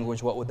modern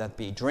language, what would that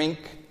be?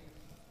 Drink,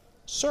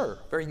 sir.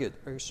 Very good,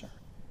 very sir.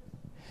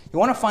 You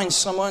want to find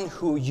someone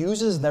who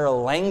uses their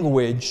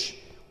language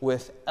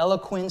with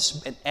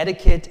eloquence and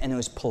etiquette and who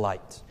is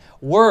polite.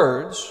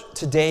 Words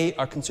today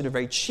are considered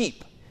very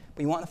cheap,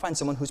 but you want to find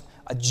someone who's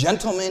a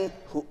gentleman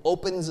who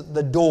opens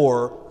the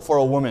door for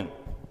a woman.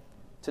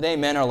 Today,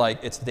 men are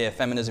like, it's the day of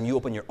feminism, you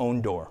open your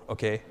own door,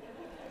 okay?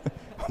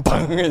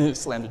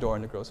 Slam the door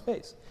in the girl's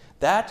face.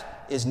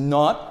 That is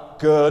not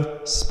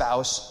good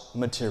spouse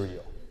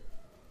material.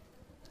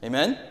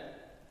 Amen?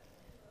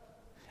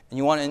 And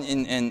you want,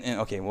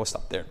 okay, we'll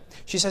stop there.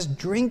 She says,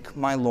 "Drink,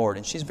 my Lord."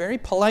 And she's very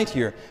polite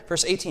here.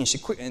 Verse 18,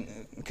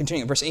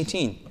 continuing, verse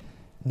 18.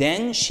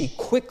 Then she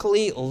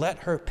quickly let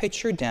her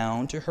pitcher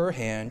down to her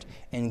hand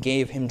and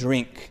gave him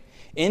drink.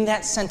 In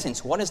that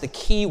sentence, what is the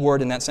key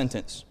word in that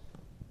sentence?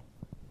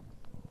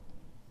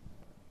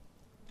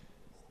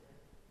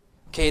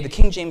 Okay, the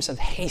King James says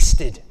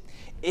hasted.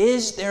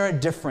 Is there a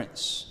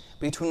difference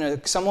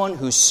between someone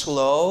who's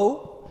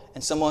slow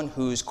and someone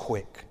who's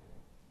quick?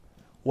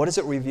 What does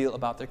it reveal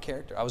about their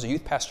character? I was a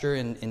youth pastor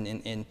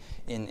in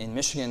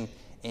Michigan,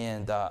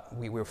 and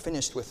we were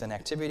finished with an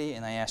activity,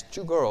 and I asked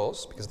two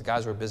girls, because the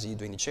guys were busy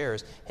doing the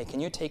chairs, hey, can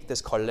you take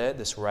this collet,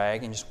 this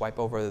rag, and just wipe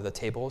over the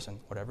tables and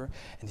whatever?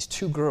 And these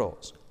two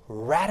girls,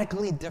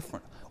 radically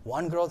different.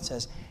 One girl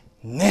says,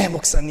 "네,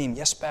 목사님,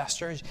 yes,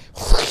 pastor,"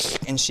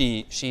 and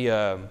she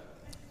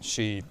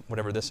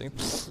whatever this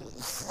is,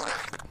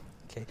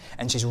 okay,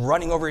 and she's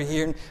running over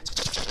here,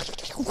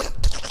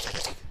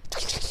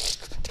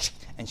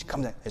 and she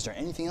comes in, "Is there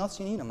anything else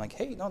you need?" I'm like,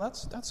 "Hey, no,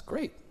 that's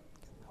great."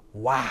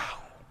 Wow.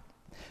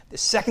 The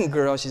second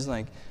girl, she's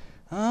like,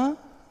 "Huh?"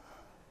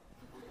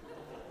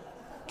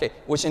 Okay,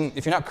 which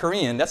if you're not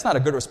Korean, that's not a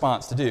good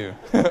response to do.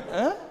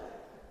 Huh?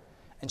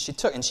 And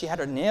she had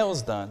her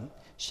nails done.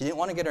 She didn't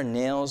want to get her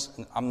nails,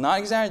 I'm not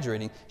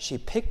exaggerating, she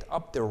picked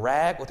up the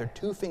rag with her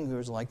two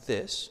fingers like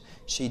this.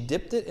 She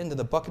dipped it into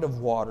the bucket of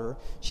water.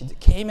 She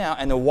came out,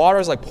 and the water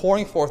is like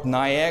pouring forth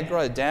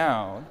Niagara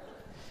down.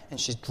 And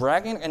she's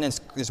dragging, and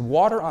there's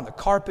water on the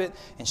carpet,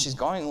 and she's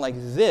going like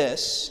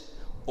this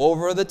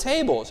over the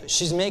tables.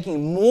 She's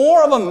making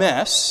more of a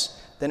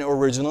mess than it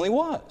originally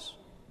was.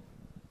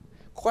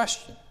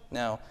 Question.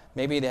 Now,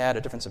 maybe they had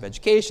a difference of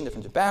education,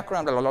 difference of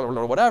background, blah, blah, blah,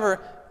 blah, whatever,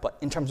 but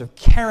in terms of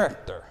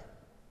character,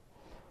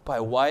 by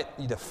what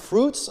the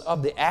fruits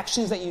of the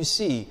actions that you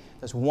see,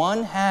 does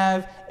one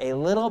have a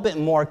little bit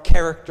more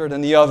character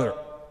than the other?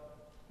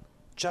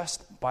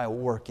 Just by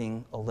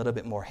working a little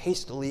bit more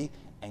hastily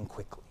and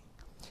quickly.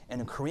 And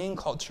in Korean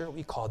culture,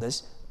 we call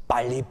this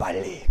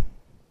빨리빨리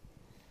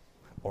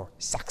or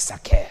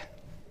싹싹해.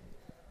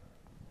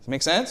 Does it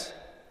make sense?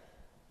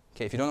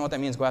 Okay, if you don't know what that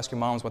means, go ask your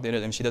moms what they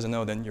did. And if she doesn't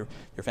know, then your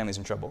family's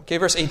in trouble. Okay,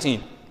 verse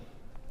 18.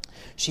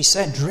 She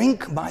said,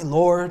 "Drink, my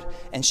Lord."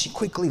 And she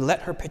quickly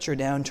let her pitcher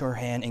down to her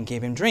hand and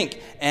gave him drink.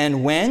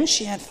 And when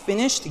she had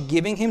finished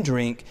giving him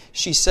drink,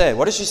 she said,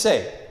 what does she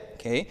say?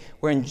 Okay,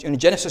 we're in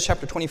Genesis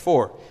chapter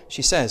 24.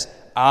 She says,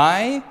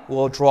 "I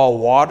will draw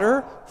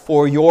water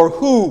for your"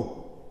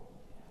 who?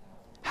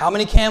 How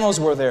many camels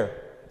were there?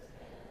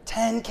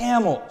 10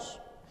 camels.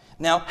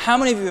 Now, how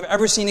many of you have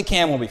ever seen a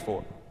camel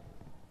before?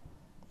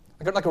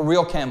 Like a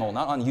real camel,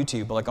 not on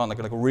YouTube, but like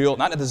a real,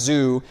 not at the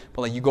zoo,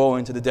 but like you go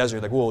into the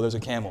desert, like, whoa, there's a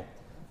camel.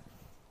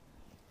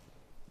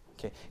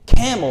 Okay,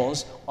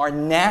 camels are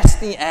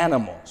nasty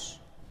animals.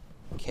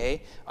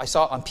 Okay, I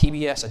saw on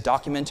PBS a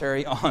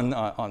documentary on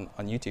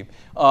YouTube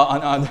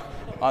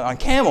on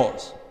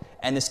camels,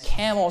 and these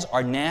camels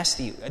are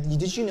nasty.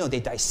 Did you know they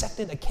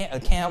dissected a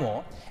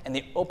camel and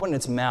they opened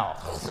its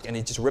mouth and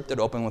they just ripped it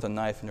open with a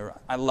knife?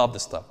 I love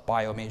this stuff.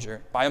 Bio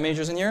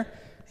majors in here,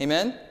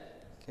 amen.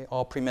 Okay,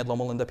 all pre-med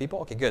Loma Linda people?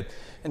 Okay, good.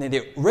 And then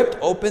they ripped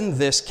open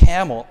this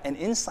camel, and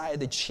inside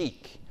the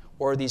cheek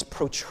were these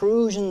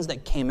protrusions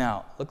that came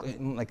out. Look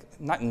like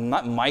not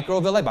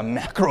microvilli, but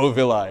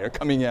macrovilli are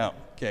coming out.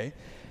 Okay?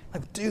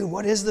 Like, dude,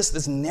 what is this?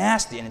 This is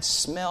nasty, and it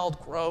smelled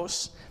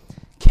gross.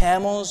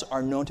 Camels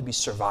are known to be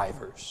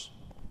survivors.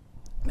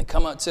 They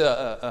come up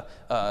to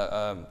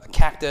a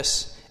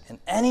cactus, and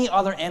any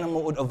other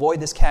animal would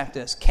avoid this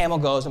cactus. Camel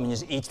goes and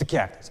just eats the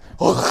cactus.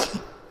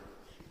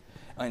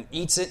 And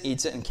eats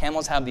it, and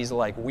camels have these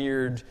like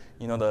weird,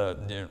 and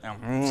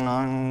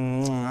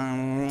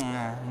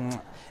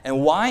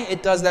why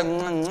it does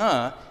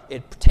that,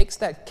 it takes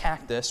that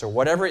cactus or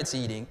whatever it's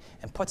eating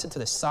and puts it to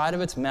the side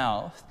of its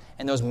mouth,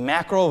 and those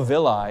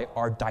macrovilli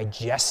are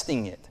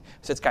digesting it.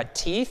 So it's got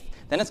teeth,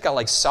 then it's got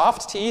like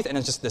soft teeth, and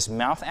it's just this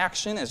mouth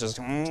action, it's just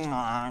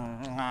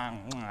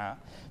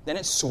then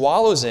it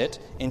swallows it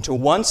into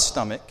one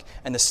stomach,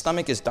 and the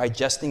stomach is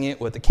digesting it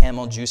with the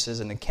camel juices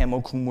and the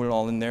camel kumul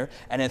all in there,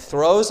 and it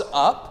throws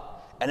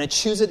up, and it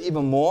chews it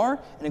even more,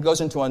 and it goes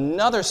into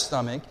another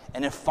stomach,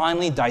 and it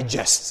finally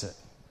digests it.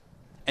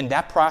 And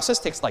that process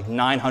takes like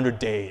 900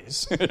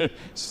 days.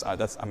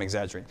 I'm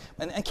exaggerating.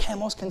 And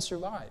camels can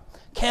survive.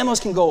 Camels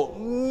can go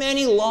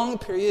many long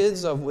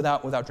periods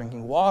without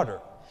drinking water.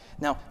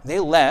 Now,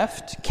 they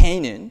left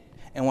Canaan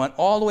and went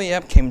all the way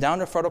up, came down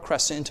the Fertile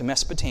Crescent into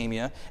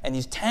Mesopotamia, and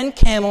these 10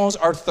 camels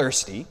are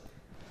thirsty.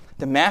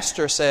 The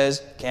master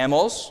says,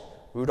 "Camels,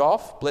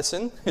 Rudolph,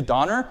 Blitzen,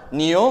 Donner,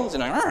 kneel."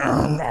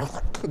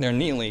 They're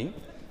kneeling.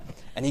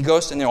 And he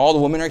goes, and all the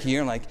women are here,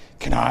 and like,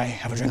 "Can I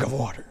have a drink of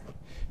water?"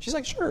 She's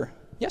like, "Sure.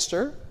 Yes,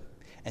 sir."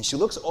 And she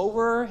looks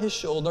over his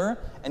shoulder,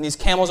 and these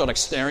camels are like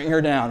staring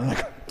her down,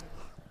 like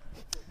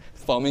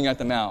foaming at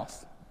the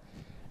mouth.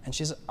 And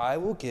she says, "I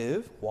will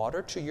give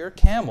water to your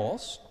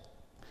camels,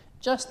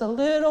 just a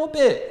little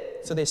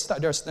bit." So they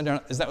start. Is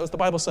that what the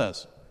Bible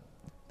says?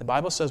 The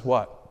Bible says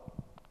what?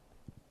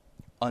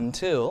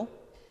 Until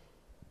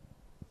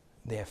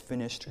they have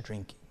finished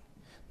drinking.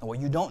 Now,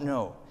 what you don't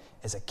know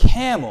is a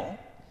camel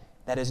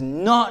that is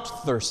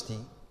not thirsty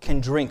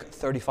can drink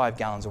 35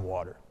 gallons of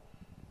water.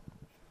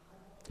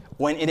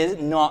 when it is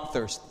not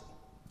thirsty.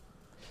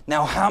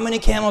 Now, how many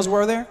camels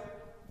were there?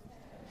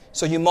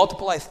 So you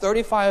multiply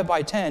 35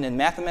 by 10, and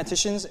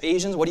mathematicians,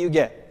 Asians, what do you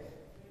get?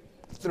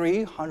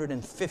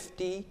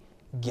 350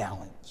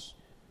 gallons.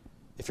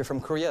 If you're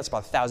from Korea, it's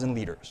about 1,000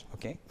 liters,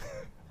 okay?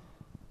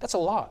 That's a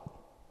lot.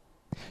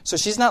 So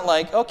she's not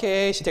like,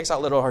 okay, she takes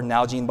out her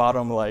Nalgene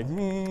bottom, like,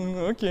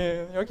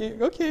 okay,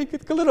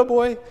 good little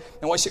boy.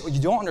 And what you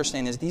don't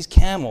understand is these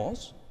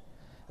camels,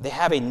 they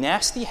have a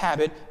nasty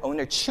habit of when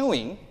they're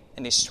chewing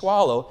and they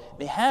swallow,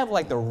 they have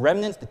like the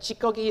remnants, the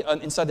chikogi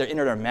inside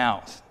their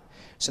mouth.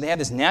 So they have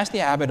this nasty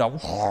habit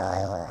of,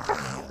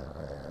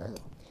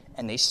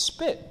 and they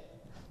spit.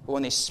 But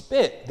when they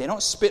spit, they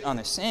don't spit on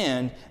the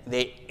sand,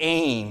 they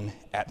aim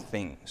at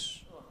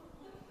things.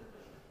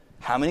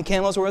 How many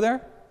camels were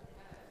there?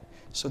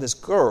 So this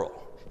girl,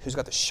 who's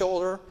got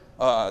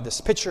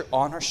this pitcher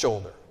on her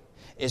shoulder,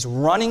 is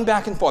running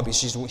back and forth because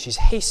she's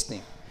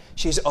hastening.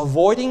 She's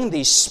avoiding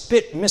these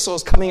spit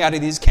missiles coming out of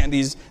these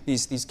camels.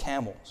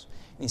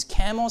 These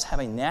camels have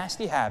a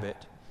nasty habit.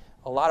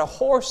 A lot of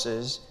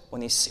horses,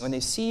 when they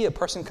see a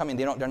person coming,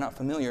 they're not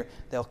familiar,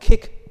 they'll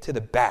kick to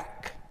the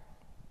back.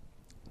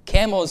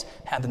 Camels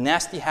have the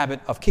nasty habit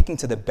of kicking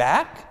to the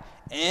back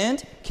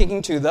and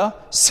kicking to the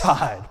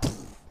side.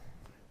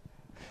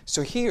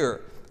 So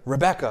here,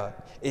 Rebecca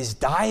is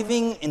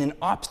diving in an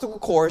obstacle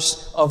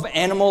course of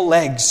animal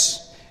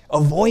legs,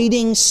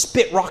 avoiding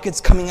spit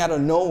rockets coming out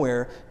of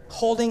nowhere,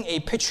 holding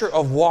a pitcher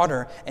of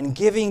water and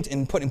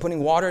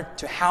putting water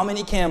to how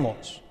many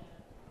camels?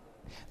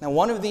 Now,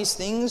 one of these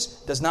things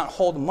does not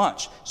hold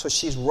much, so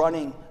she's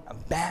running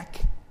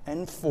back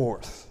and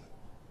forth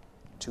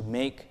to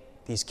make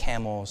these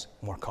camels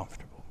more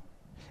comfortable.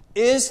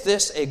 Is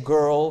this a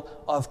girl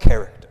of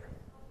character?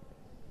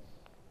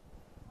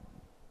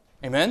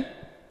 Amen?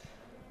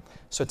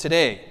 So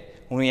today,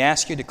 when we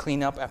ask you to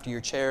clean up after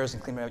your chairs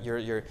and clean up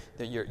your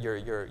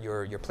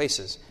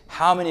places,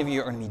 how many of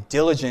you are going to be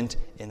diligent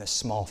in the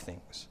small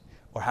things?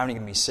 Or how many are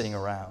going to be sitting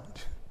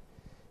around?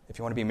 If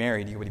you want to be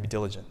married, you're going to be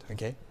diligent,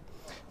 okay?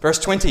 Verse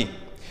 20,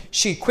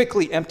 she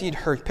quickly emptied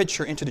her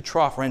pitcher into the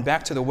trough, ran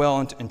back to the well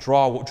and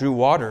drew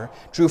water,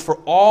 drew for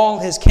all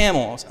his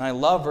camels. And I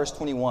love verse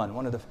 21,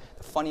 one of the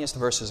funniest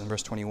verses in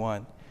verse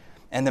 21.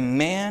 And the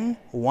man,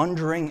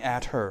 wondering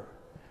at her,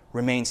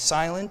 remained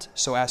silent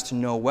so as to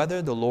know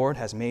whether the Lord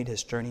has made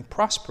his journey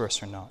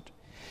prosperous or not.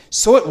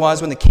 So it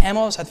was when the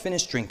camels had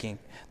finished drinking,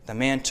 the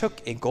man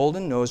took a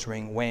golden nose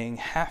ring weighing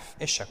half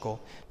a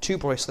shekel, 2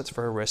 bracelets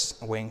for her wrists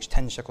weighing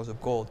 10 shekels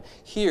of gold.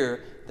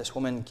 Here, this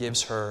woman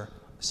gives her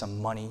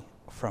some money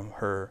from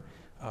her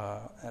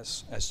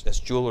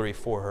as jewelry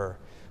for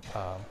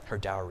her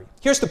dowry.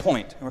 Here's the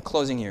point, and we're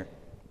closing here.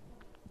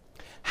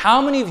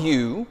 How many of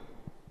you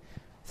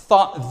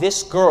thought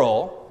this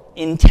girl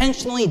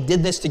intentionally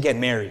did this to get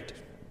married?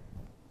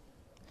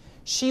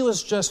 She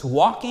was just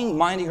walking,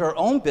 minding her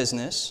own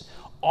business.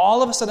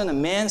 All of a sudden, a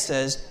man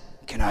says,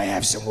 "Can I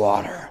have some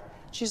water?"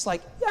 She's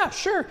like, "Yeah,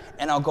 sure."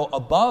 And I'll go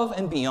above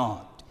and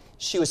beyond.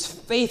 She was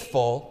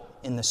faithful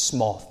in the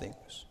small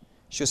things.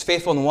 She was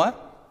faithful in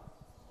what?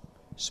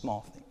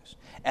 Small things.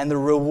 And the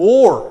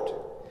reward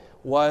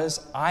was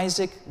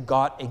Isaac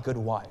got a good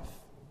wife.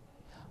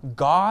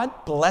 God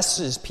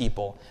blesses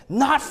people,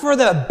 not for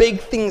the big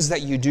things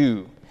that you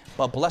do,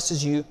 but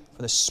blesses you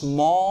for the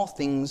small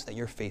things that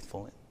you're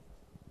faithful in.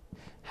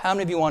 How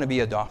many of you want to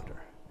be a doctor?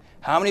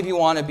 How many of you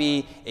want to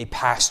be a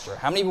pastor?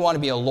 How many of you want to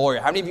be a lawyer?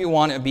 How many of you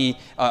want to be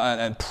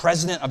a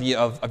president of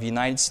the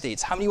United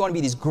States? How many of you want to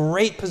be these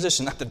great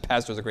positions? Not that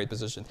pastor is a great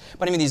position,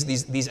 but I mean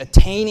these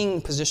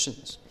attaining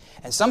positions.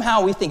 And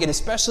somehow we think, and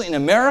especially in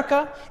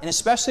America, and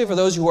especially for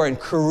those who are in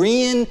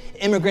Korean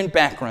immigrant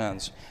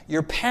backgrounds,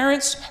 your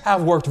parents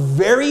have worked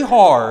very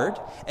hard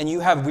and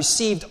you have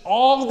received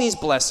all these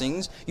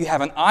blessings. You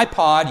have an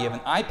iPod, you have an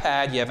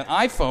iPad, you have an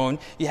iPhone,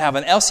 you have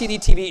an LCD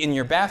TV in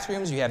your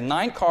bathrooms, you have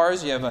 9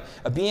 cars, you have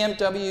a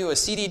BMW, a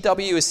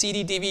CDW, a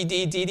CD,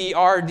 DVD,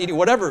 DDR, DD,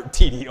 whatever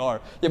DDR.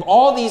 You have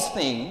all these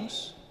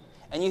things,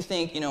 and you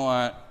think, you know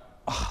what,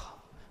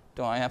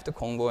 do I have to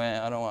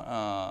공부해? I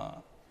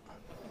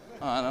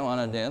don't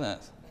want to do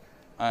this.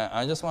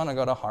 I just want to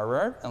go to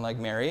Harvard and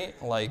marry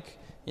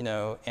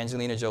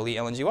Angelina Jolie,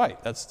 Ellen G.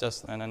 White. That's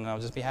just, and then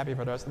I'll just be happy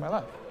for the rest of my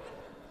life.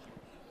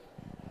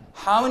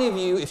 How many of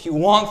you, if you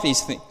want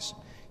these things,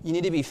 you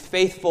need to be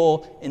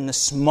faithful in the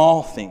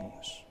small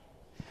things?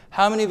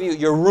 How many of you,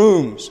 your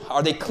rooms,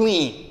 are they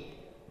clean?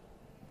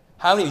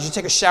 How many of you, did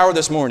you take a shower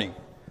this morning?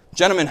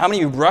 Gentlemen, how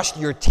many of you brushed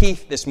your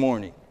teeth this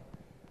morning?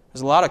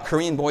 There's a lot of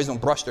Korean boys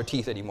don't brush their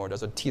teeth anymore.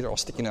 Their teeth are all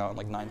sticking out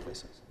in 9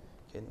 places.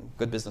 Okay,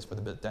 good business for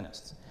the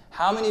dentists.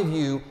 How many of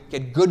you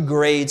get good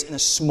grades in the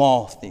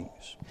small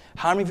things?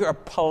 How many of you are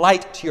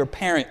polite to your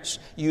parents?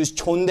 You use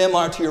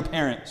존댓말 to your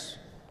parents.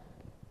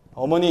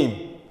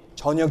 어머님,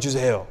 저녁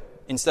주세요.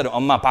 Instead of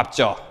엄마 밥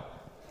줘.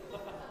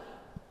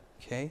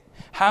 Okay?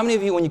 How many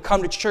of you, when you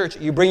come to church,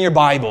 you bring your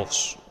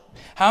Bibles?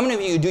 How many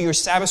of you do your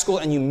Sabbath school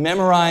and you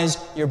memorize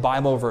your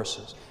Bible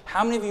verses?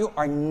 How many of you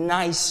are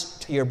nice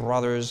to your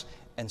brothers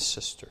and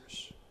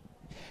sisters?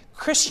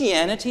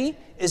 Christianity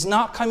is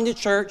not coming to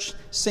church,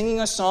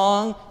 singing a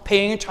song,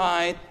 paying a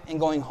tithe, and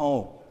going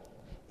home.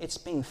 It's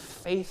being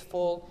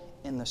faithful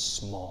in the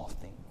small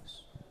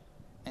things.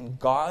 And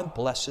God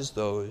blesses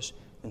those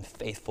who are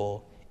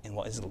faithful in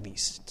what is the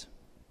least.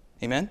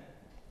 Amen?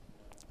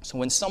 So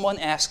when someone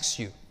asks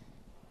you,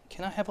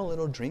 can I have a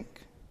little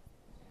drink?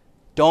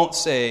 Don't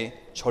say,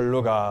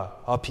 절로 가,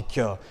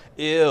 비켜,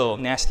 ew,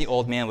 nasty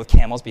old man with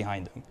camels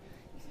behind him.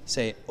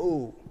 Say,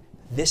 oh,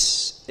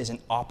 this is an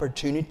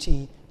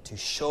opportunity to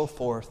show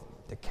forth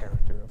the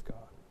character of God.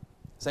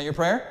 Is that your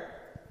prayer?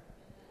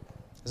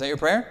 Is that your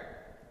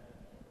prayer?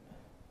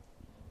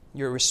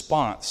 Your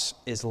response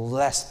is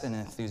less than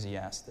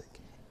enthusiastic.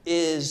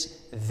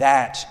 Is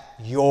that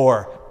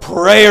your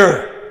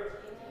prayer?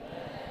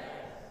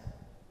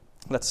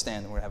 Let's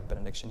stand and we're going to have a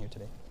benediction here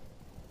today.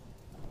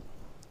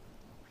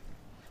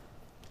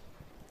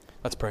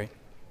 Let's pray.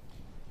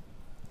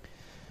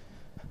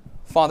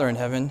 Father in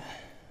heaven,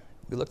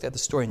 we looked at the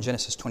story in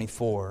Genesis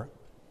 24.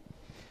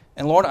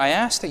 And Lord, I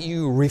ask that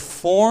you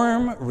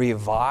reform,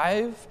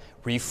 revive,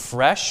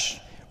 refresh,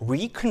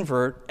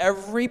 reconvert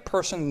every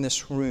person in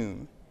this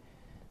room.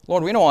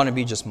 Lord, we don't want to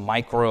be just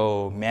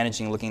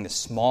micro-managing, looking at the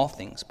small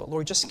things, but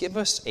Lord, just give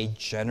us a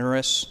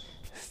generous,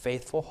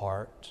 faithful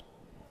heart.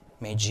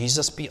 May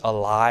Jesus be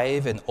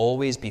alive and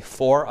always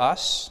before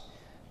us,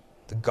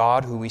 the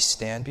God who we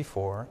stand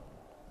before.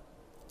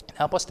 And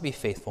help us to be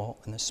faithful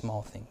in the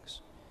small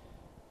things.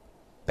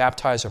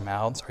 Baptize our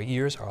mouths, our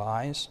ears, our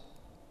eyes,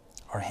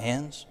 our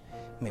hands.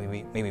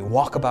 May we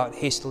walk about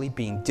hastily,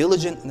 being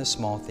diligent in the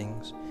small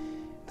things,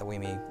 that we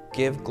may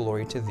give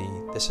glory to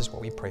Thee. This is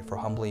what we pray for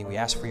humbly. We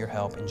ask for your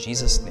help. In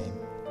Jesus' name,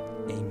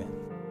 amen.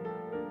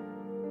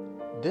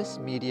 This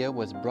media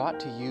was brought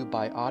to you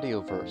by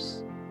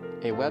Audioverse,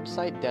 a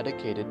website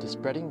dedicated to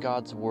spreading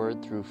God's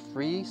Word through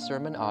free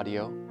sermon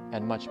audio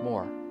and much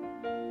more.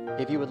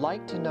 If you would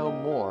like to know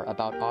more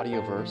about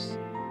Audioverse,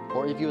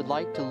 or if you would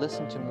like to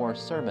listen to more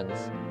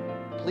sermons,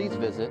 please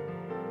visit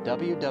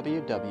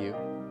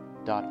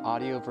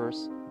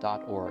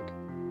www.audioverse.org.